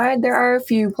inside. There are a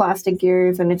few plastic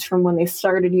gears and it's from when they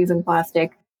started using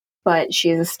plastic, but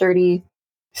she is a sturdy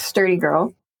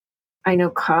girl. I know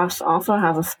Koss also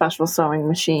has a special sewing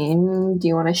machine. Do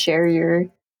you want to share your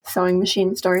sewing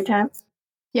machine story time?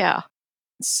 Yeah.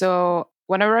 So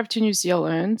when I arrived to New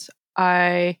Zealand,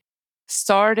 I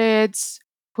started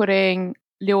putting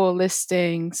little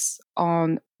listings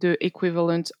on the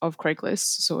equivalent of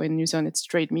Craigslist. So in New Zealand, it's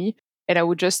Trade Me. And I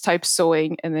would just type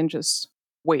sewing and then just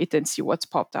wait and see what's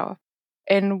popped out.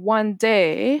 And one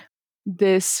day,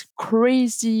 this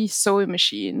crazy sewing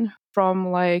machine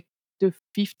from like the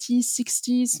 50s,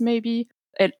 60s, maybe.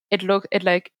 It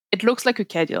looks like a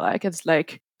Cadillac. It's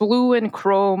like blue and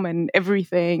chrome and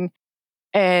everything.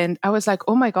 And I was like,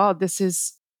 oh my God, this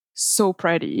is so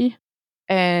pretty.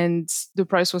 And the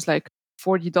price was like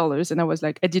 $40. And I was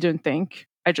like, I didn't think.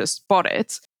 I just bought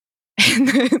it. And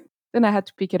then I had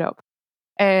to pick it up.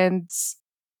 And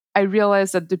I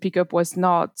realized that the pickup was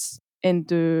not in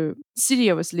the city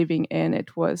I was living in.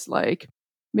 It was like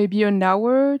maybe an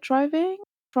hour driving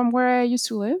from where I used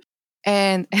to live.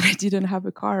 And I didn't have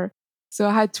a car. So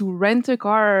I had to rent a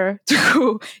car to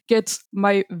go get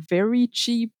my very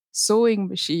cheap sewing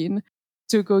machine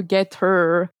to go get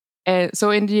her. And so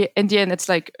in the end, it's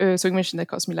like a sewing machine that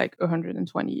cost me like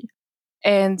 $120.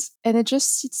 And it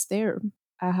just sits there.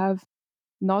 I have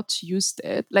not used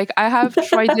it. Like I have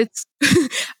tried it.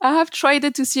 I have tried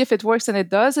it to see if it works, and it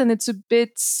does. And it's a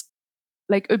bit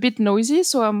noisy.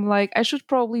 So I'm like, I should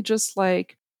probably just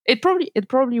like it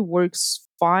probably works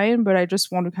fine, but I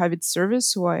just want to have it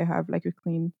serviced so I have like a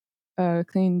clean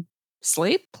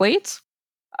plate.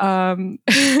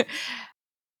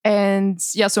 And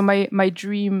yeah, so my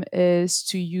dream is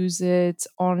to use it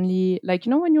only, like,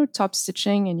 when you're top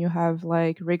stitching and you have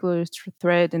like regular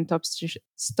thread and top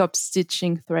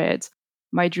stitching thread.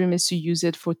 My dream is to use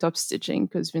it for top stitching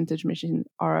because vintage machines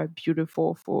are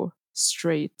beautiful for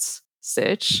straight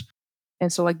stitch.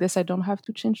 And so like this, I don't have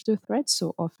to change the thread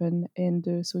so often in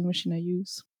the sewing machine I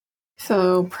use.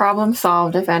 So problem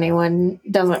solved. If anyone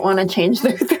doesn't want to change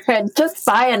their thread, just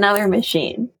buy another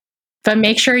machine. But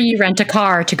make sure you rent a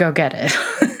car to go get it.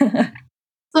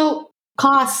 So,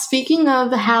 cost, speaking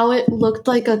of how it looked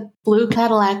like a blue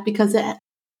Cadillac because it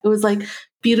was like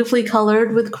beautifully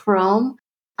colored with chrome,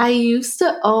 I used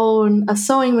to own a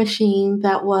sewing machine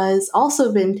that was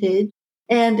also vintage,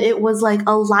 and it was like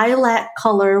a lilac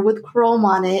color with chrome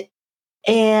on it.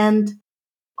 And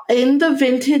in the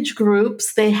vintage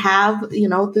groups, they have,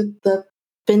 the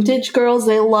vintage girls,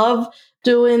 they love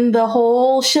doing the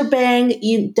whole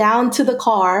shebang down to the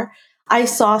car. I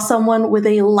saw someone with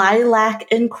a lilac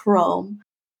and chrome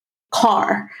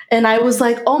car, and I was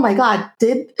like, oh my God,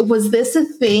 was this a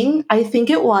thing? I think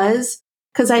it was,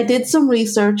 because I did some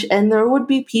research, and there would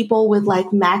be people with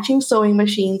like matching sewing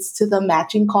machines to the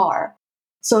matching car.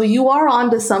 So you are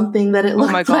onto something that it Oh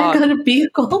my looked like God. a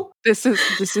vehicle. This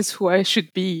is who I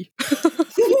should be.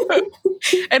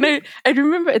 And I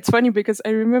remember, it's funny because I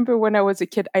remember when I was a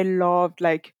kid, I loved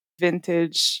like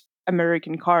vintage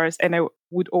American cars, and I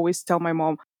would always tell my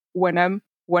mom, when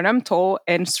I'm tall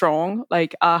and strong,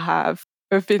 like I'll have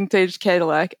a vintage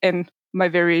Cadillac. And my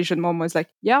very Asian mom was like,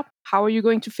 yeah, how are you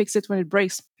going to fix it when it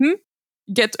breaks?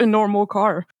 Get a normal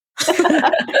car.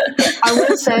 I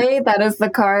will say that is the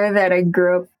car that I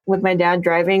grew up with my dad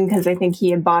driving, because I think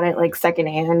he had bought it like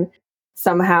secondhand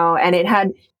somehow.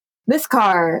 And this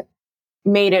car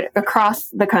made it across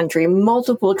the country,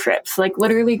 multiple trips, like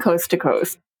literally coast to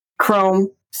coast,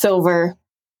 chrome, silver.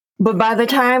 But by the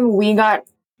time we got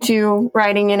to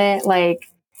riding in it, like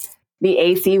the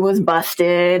AC was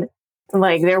busted.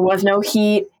 Like there was no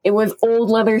heat. It was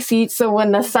old leather seats. So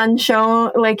when the sun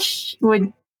shone, like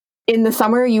in the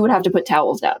summer, you would have to put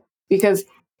towels down because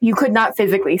you could not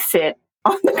physically sit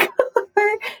on the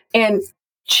car. And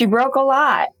she broke a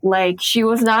lot. Like she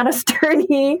was not a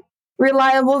sturdy,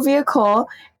 reliable vehicle.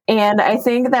 And I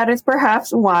think that is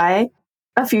perhaps why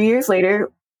a few years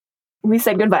later, we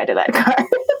said goodbye to that car.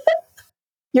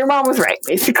 Your mom was right,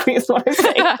 basically, is what I'm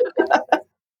saying.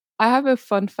 I have a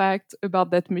fun fact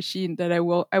about that machine that I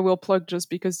will plug just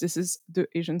because this is the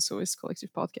Asian Sewist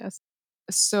Collective podcast.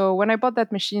 So when I bought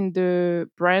that machine, the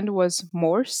brand was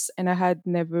Morse, and I had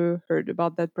never heard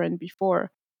about that brand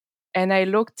before. And I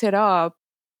looked it up,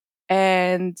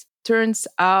 and turns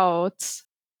out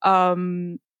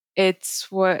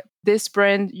it's what this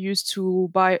brand used to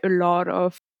buy a lot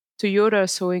of Toyota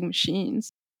sewing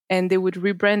machines, and they would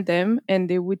rebrand them and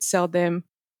they would sell them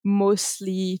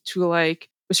mostly to like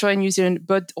Australia, New Zealand,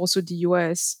 but also the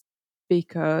US,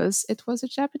 because it was a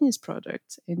Japanese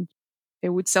product and it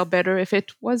would sell better if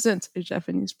it wasn't a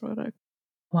Japanese product.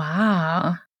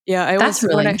 Wow. Yeah, That's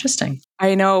really interesting.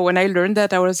 I know. When I learned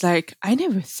that, I was like, I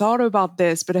never thought about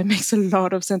this, but it makes a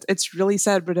lot of sense. It's really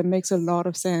sad, but it makes a lot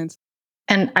of sense.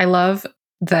 And I love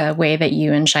the way that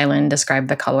you and Shailin described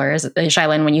the colors.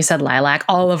 Shailin, when you said lilac,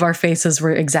 all of our faces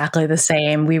were exactly the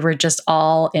same. We were just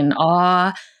all in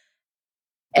awe.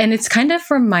 And it's kind of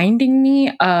reminding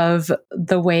me of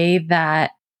the way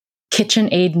that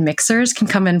KitchenAid mixers can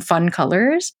come in fun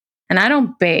colors. And I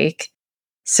don't bake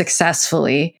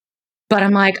successfully, but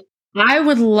I'm like, I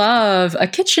would love a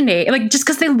KitchenAid, like just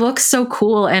because they look so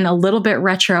cool and a little bit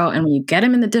retro. And when you get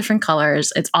them in the different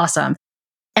colors, it's awesome.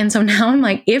 And so now I'm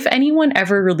like, if anyone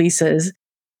ever re-releases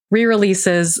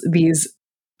these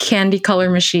candy color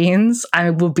machines, I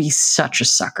will be such a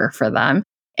sucker for them.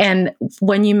 And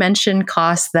when you mentioned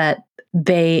cost that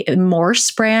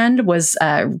Morse brand was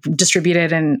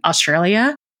distributed in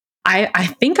Australia, I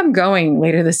think I'm going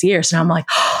later this year. So now I'm like,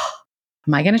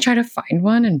 am I going to try to find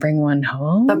one and bring one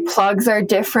home? The plugs are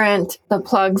different.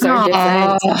 Ada.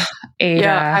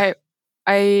 Yeah,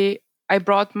 I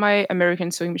brought my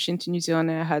American sewing machine to New Zealand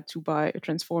and I had to buy a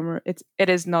transformer. It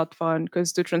is not fun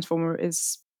because the transformer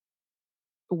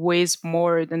weighs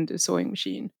more than the sewing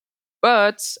machine.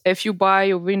 But if you buy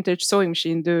a vintage sewing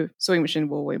machine, the sewing machine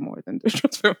will weigh more than the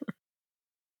transformer.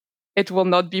 It will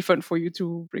not be fun for you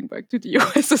to bring back to the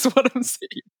US, is what I'm saying.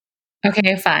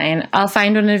 Okay, fine. I'll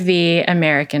find one of the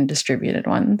American distributed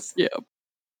ones. Yeah.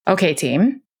 Okay,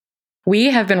 team.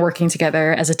 We have been working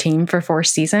together as a team for 4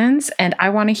 seasons, and I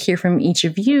want to hear from each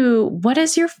of you. What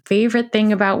is your favorite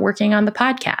thing about working on the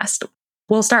podcast?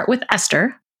 We'll start with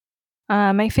Esther.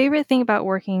 My favorite thing about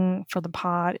working for the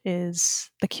pod is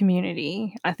the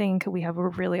community. I think we have a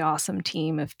really awesome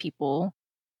team of people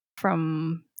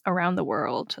from around the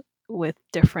world with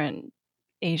different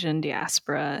Asian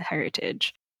diaspora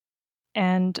heritage.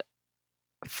 And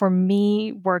for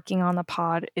me, working on the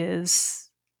pod is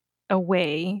a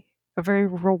very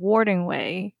rewarding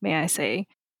way, may I say,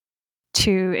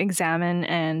 to examine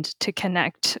and to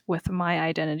connect with my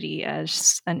identity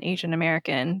as an Asian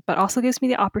American, but also gives me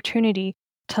the opportunity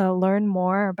to learn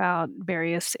more about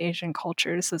various Asian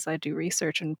cultures as I do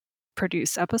research and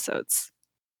produce episodes.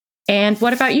 And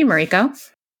what about you,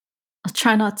 Mariko? I'll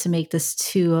try not to make this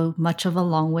too much of a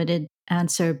long-winded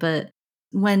answer, but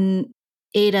when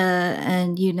Ada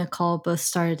and you, Nicole, both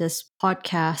started this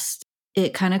podcast,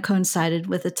 it kind of coincided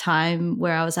with a time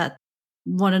where I was at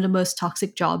one of the most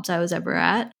toxic jobs I was ever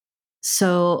at.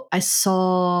 So I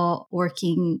saw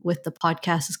working with the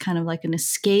podcast as kind of like an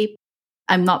escape.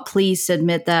 I'm not pleased to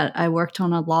admit that I worked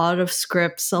on a lot of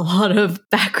scripts, a lot of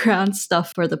background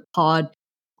stuff for the pod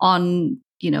on,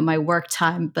 my work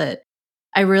time, but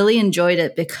I really enjoyed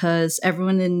it because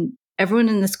everyone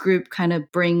in this group kind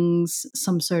of brings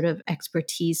some sort of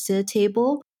expertise to the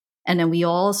table, and then we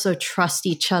also trust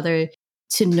each other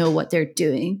to know what they're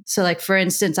doing. So like for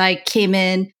instance, I came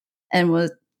in and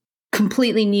was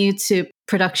completely new to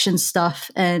production stuff,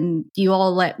 and you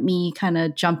all let me kind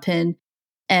of jump in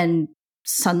and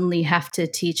suddenly have to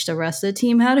teach the rest of the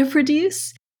team how to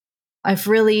produce. I've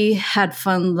really had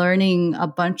fun learning a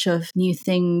bunch of new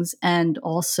things and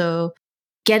also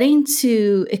getting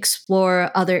to explore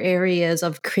other areas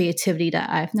of creativity that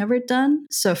I've never done.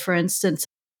 So, for instance,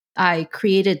 I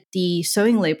created the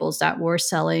sewing labels that we're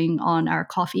selling on our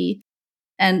coffee,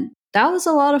 and that was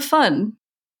a lot of fun.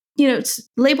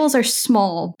 Labels are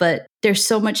small, but there's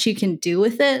so much you can do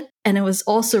with it. And it was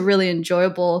also really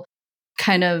enjoyable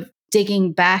kind of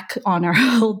digging back on our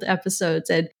old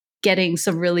episodes and getting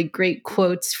some really great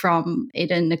quotes from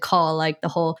Ada and Nicole, like the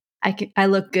whole, I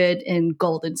look good in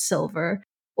gold and silver,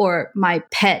 or my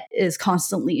pet is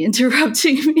constantly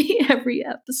interrupting me every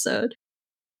episode.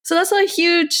 So that's a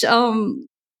huge, kind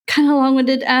of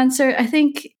long-winded answer. I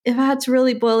think if I had to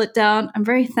really boil it down, I'm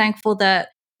very thankful that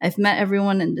I've met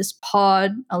everyone in this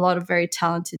pod, a lot of very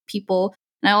talented people.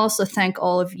 And I also thank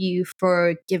all of you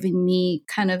for giving me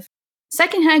kind of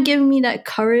secondhand, giving me that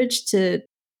courage to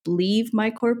leave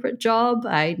my corporate job.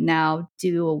 I now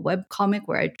do a webcomic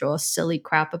where I draw silly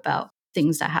crap about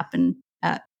things that happen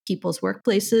at people's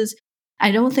workplaces.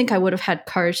 I don't think I would have had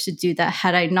courage to do that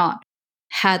had I not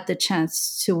had the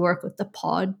chance to work with the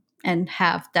pod and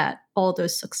have all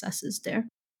those successes there.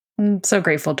 I'm so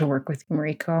grateful to work with you,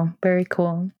 Mariko. Very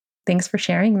cool. Thanks for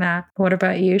sharing that. What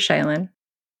about you, Shailin?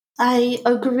 I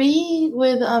agree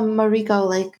with Mariko,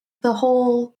 like the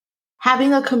whole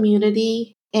having a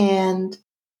community and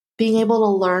being able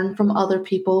to learn from other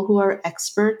people who are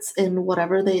experts in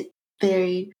whatever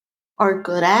they are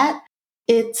good at.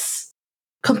 It's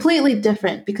completely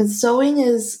different because sewing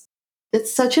it's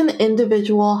such an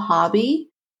individual hobby.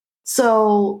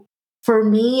 So for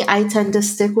me, I tend to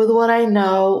stick with what I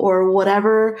know or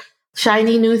whatever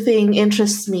shiny new thing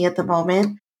interests me at the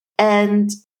moment. And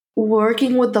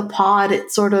working with the pod,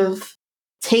 it sort of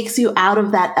takes you out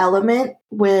of that element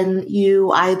when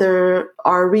you either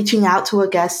are reaching out to a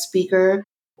guest speaker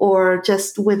or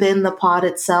just within the pod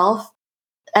itself.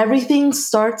 Everything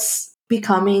starts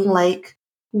becoming like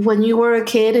when you were a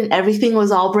kid and everything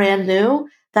was all brand new.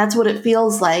 That's what it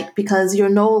feels like because you're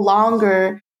no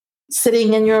longer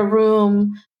sitting in your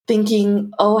room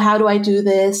thinking, oh, how do I do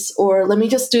this? Or let me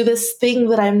just do this thing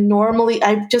that I'm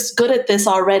just good at this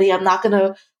already. I'm not going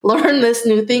to learn this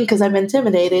new thing because I'm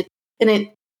intimidated. And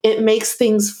it makes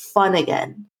things fun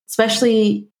again,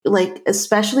 especially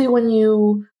when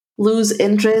you lose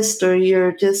interest or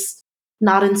you're just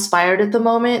not inspired at the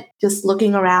moment, just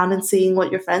looking around and seeing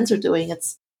what your friends are doing.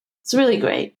 It's really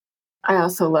great. I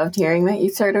also loved hearing that you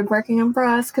started working on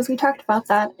bras because we talked about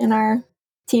that in our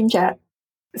team chat.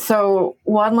 So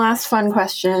one last fun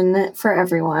question for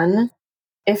everyone.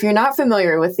 If you're not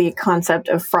familiar with the concept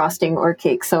of frosting or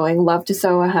cake sewing, Love to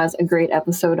Sew has a great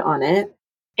episode on it.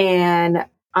 And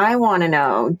I want to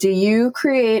know, do you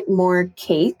create more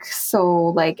cakes, so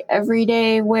like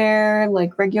everyday wear,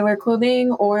 like regular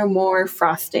clothing, or more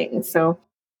frosting? So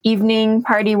evening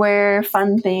party wear,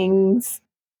 fun things.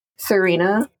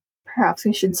 Serena, perhaps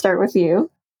we should start with you.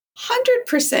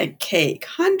 100% cake.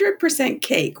 100%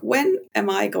 cake. When am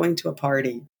I going to a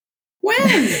party? When?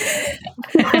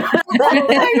 Oh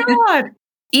my God.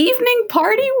 Evening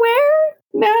party wear?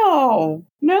 No.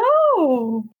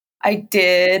 I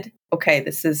did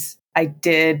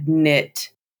knit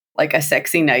like a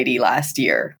sexy nightie last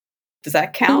year. Does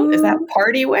that count? Is that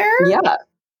party wear? Yeah.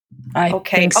 I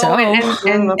think so.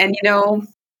 And you know,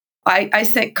 I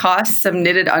sent Koss some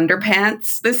knitted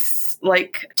underpants this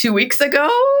like 2 weeks ago.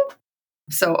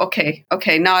 So okay,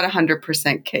 not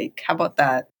 100% cake. How about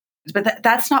that? But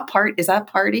that's not part. Is that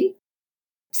party?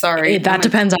 Sorry, that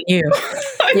depends on you.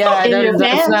 Yeah, In that's your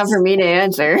not pants? for me to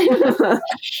answer.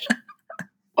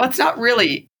 Well, it's not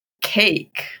really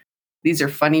cake. These are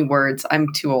funny words. I'm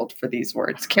too old for these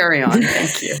words. Carry on.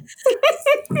 Thank you.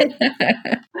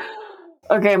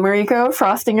 Okay, Mariko,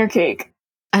 frosting or cake?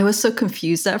 I was so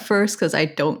confused at first because I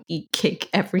don't eat cake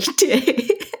every day.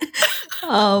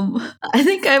 I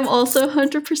think I'm also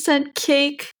 100%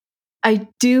 cake. I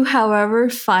do, however,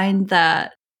 find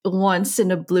that once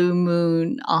in a blue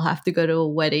moon, I'll have to go to a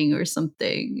wedding or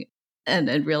something and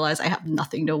then realize I have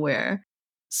nothing to wear.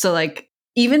 So, like,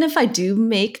 even if I do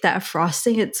make that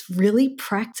frosting, it's really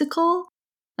practical.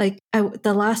 Like,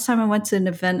 the last time I went to an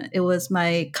event, it was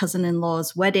my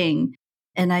cousin-in-law's wedding,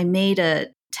 and I made a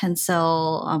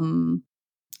Tencel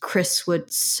Chris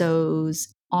Wood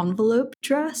Sews envelope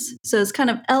dress. So it's kind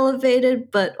of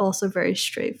elevated, but also very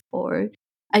straightforward.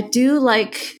 I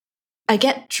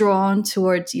get drawn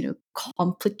towards,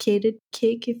 complicated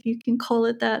cake, if you can call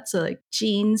it that. So like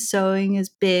jean sewing is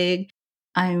big.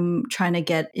 I'm trying to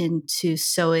get into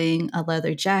sewing a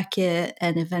leather jacket.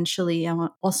 And eventually I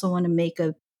also want to make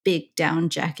a big down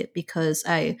jacket because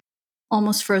I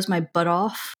almost froze my butt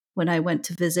off when I went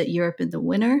to visit Europe in the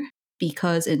winter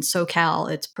because in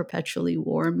SoCal it's perpetually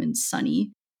warm and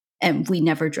sunny and we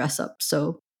never dress up.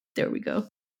 So there we go.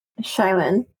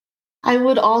 Shylin. I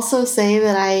would also say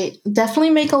that I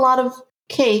definitely make a lot of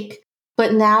cake,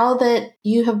 but now that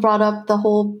you have brought up the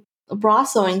whole bra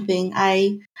sewing thing,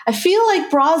 I feel like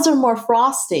bras are more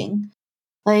frosting.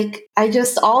 Like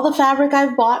all the fabric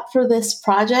I've bought for this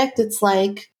project, it's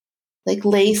like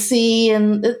lacy,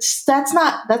 and that's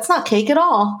not cake at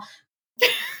all.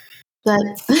 But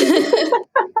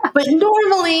but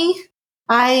normally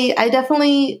I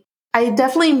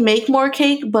definitely make more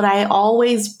cake, but I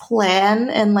always plan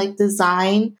and like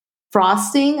design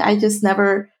frosting. I just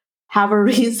never have a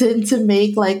reason to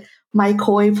make like my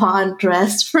koi pond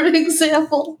dress, for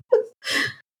example.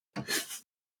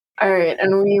 All right,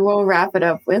 and we will wrap it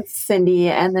up with Cindy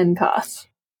and then Koss.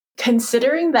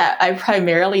 Considering that I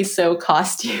primarily sew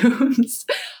costumes,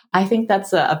 I think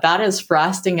that's about as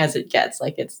frosting as it gets.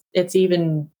 Like it's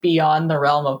even beyond the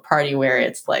realm of party wear.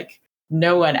 It's like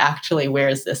no one actually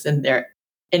wears this in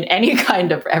any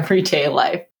kind of everyday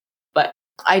life. But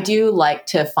I do like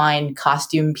to find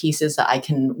costume pieces that I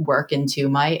can work into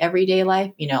my everyday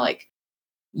life. Like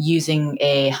using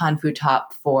a hanfu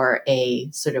top for a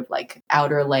sort of like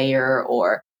outer layer,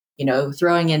 or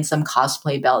throwing in some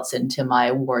cosplay belts into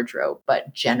my wardrobe.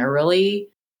 But generally,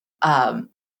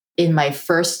 in my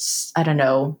first, I don't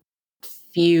know,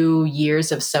 few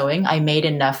years of sewing, I made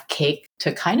enough cake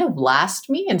to kind of last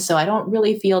me. And so I don't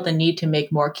really feel the need to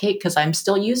make more cake because I'm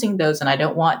still using those and I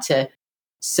don't want to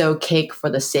sew cake for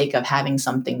the sake of having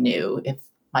something new if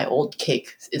my old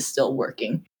cake is still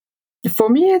working. For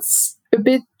me, it's a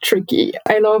bit tricky.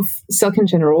 I love silk in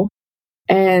general.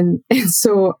 And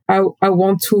so I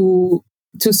want to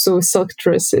sew silk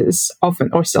dresses often,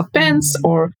 or silk pants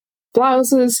or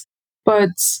blouses, but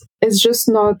it's just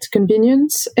not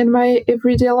convenient in my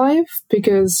everyday life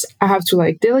because I have to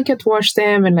like delicate wash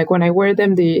them, and like when I wear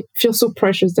them, they feel so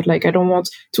precious that like I don't want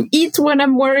to eat when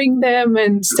I'm wearing them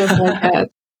and stuff like that.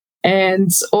 And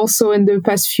also in the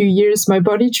past few years, my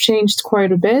body changed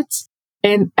quite a bit,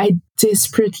 and I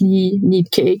desperately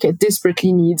need cake. I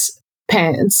desperately need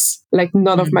pants. Like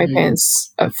none of my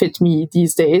pants fit me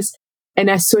these days, and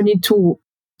I still need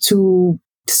to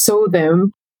sew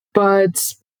them,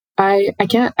 but I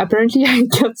can't. Apparently, I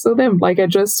can't sew them. Like I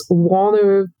just want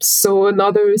to sew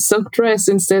another silk dress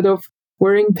instead of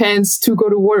wearing pants to go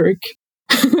to work.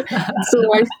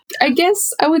 So I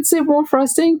guess I would say more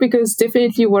frosting, because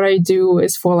definitely what I do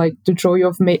is for like the joy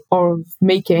of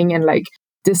making, and like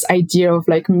this idea of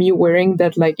like me wearing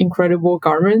that like incredible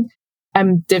garment.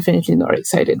 I'm definitely not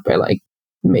excited by like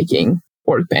making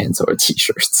work pants or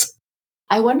t-shirts.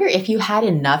 I wonder if you had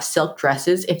enough silk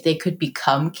dresses, if they could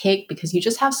become cake, because you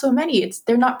just have so many.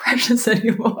 They're not precious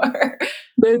anymore.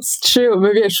 That's true.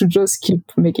 Maybe I should just keep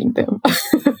making them.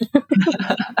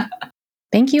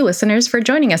 Thank you, listeners, for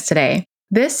joining us today.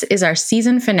 This is our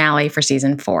season finale for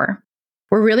season 4.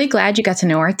 We're really glad you got to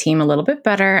know our team a little bit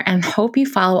better and hope you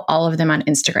follow all of them on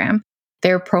Instagram.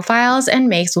 Their profiles and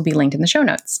makes will be linked in the show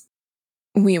notes.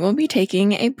 We will be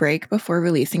taking a break before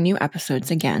releasing new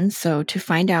episodes again, so to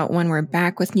find out when we're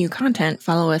back with new content,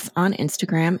 follow us on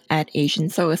Instagram at Asian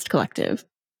Sewist Collective.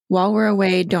 While we're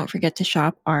away, don't forget to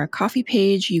shop our coffee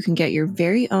page. You can get your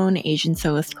very own Asian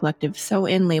Sewist Collective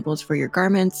sew-in labels for your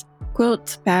garments,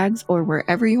 quilts, bags, or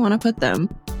wherever you want to put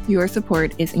them. Your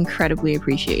support is incredibly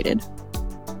appreciated.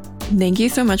 Thank you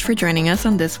so much for joining us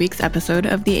on this week's episode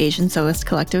of the Asian Sewist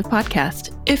Collective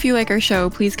podcast. If you like our show,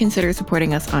 please consider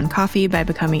supporting us on Ko-fi by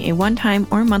becoming a one-time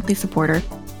or monthly supporter,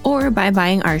 or by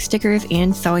buying our stickers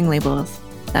and sewing labels.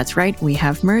 That's right, we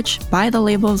have merch. Buy the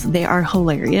labels, they are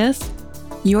hilarious.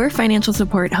 Your financial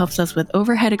support helps us with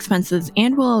overhead expenses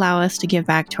and will allow us to give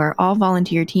back to our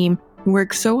all-volunteer team who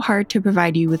work so hard to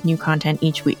provide you with new content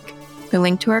each week. The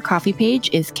link to our coffee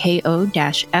page is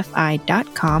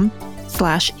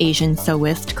ko-fi.com/Asian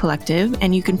Sewist Collective,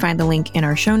 and you can find the link in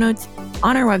our show notes,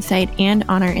 on our website, and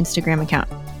on our Instagram account.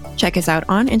 Check us out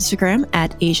on Instagram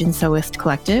at Asian Sewist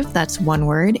Collective. That's one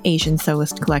word, Asian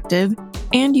Sewist Collective.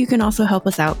 And you can also help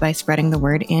us out by spreading the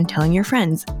word and telling your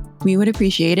friends. We would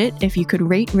appreciate it if you could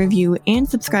rate, review, and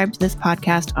subscribe to this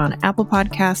podcast on Apple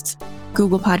Podcasts,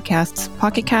 Google Podcasts,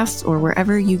 Pocket Casts, or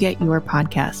wherever you get your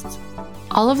podcasts.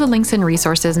 All of the links and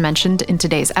resources mentioned in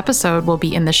today's episode will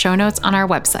be in the show notes on our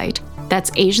website. That's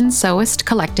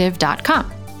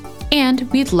asiansewistcollective.com. And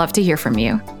we'd love to hear from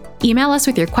you. Email us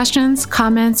with your questions,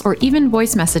 comments, or even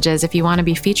voice messages if you want to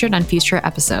be featured on future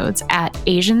episodes at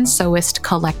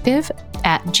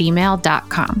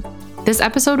asiansewistcollective@gmail.com. This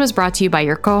episode was brought to you by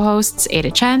your co-hosts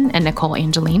Ada Chen and Nicole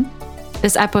Angeline.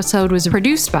 This episode was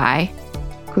produced by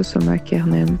Kusuma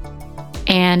Kernem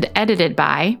and edited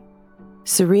by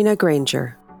Serena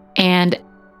Granger and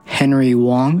Henry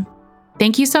Wong.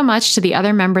 Thank you so much to the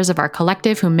other members of our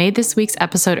collective who made this week's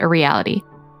episode a reality.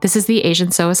 This is the Asian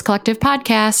Sewist Collective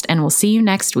podcast, and we'll see you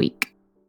next week.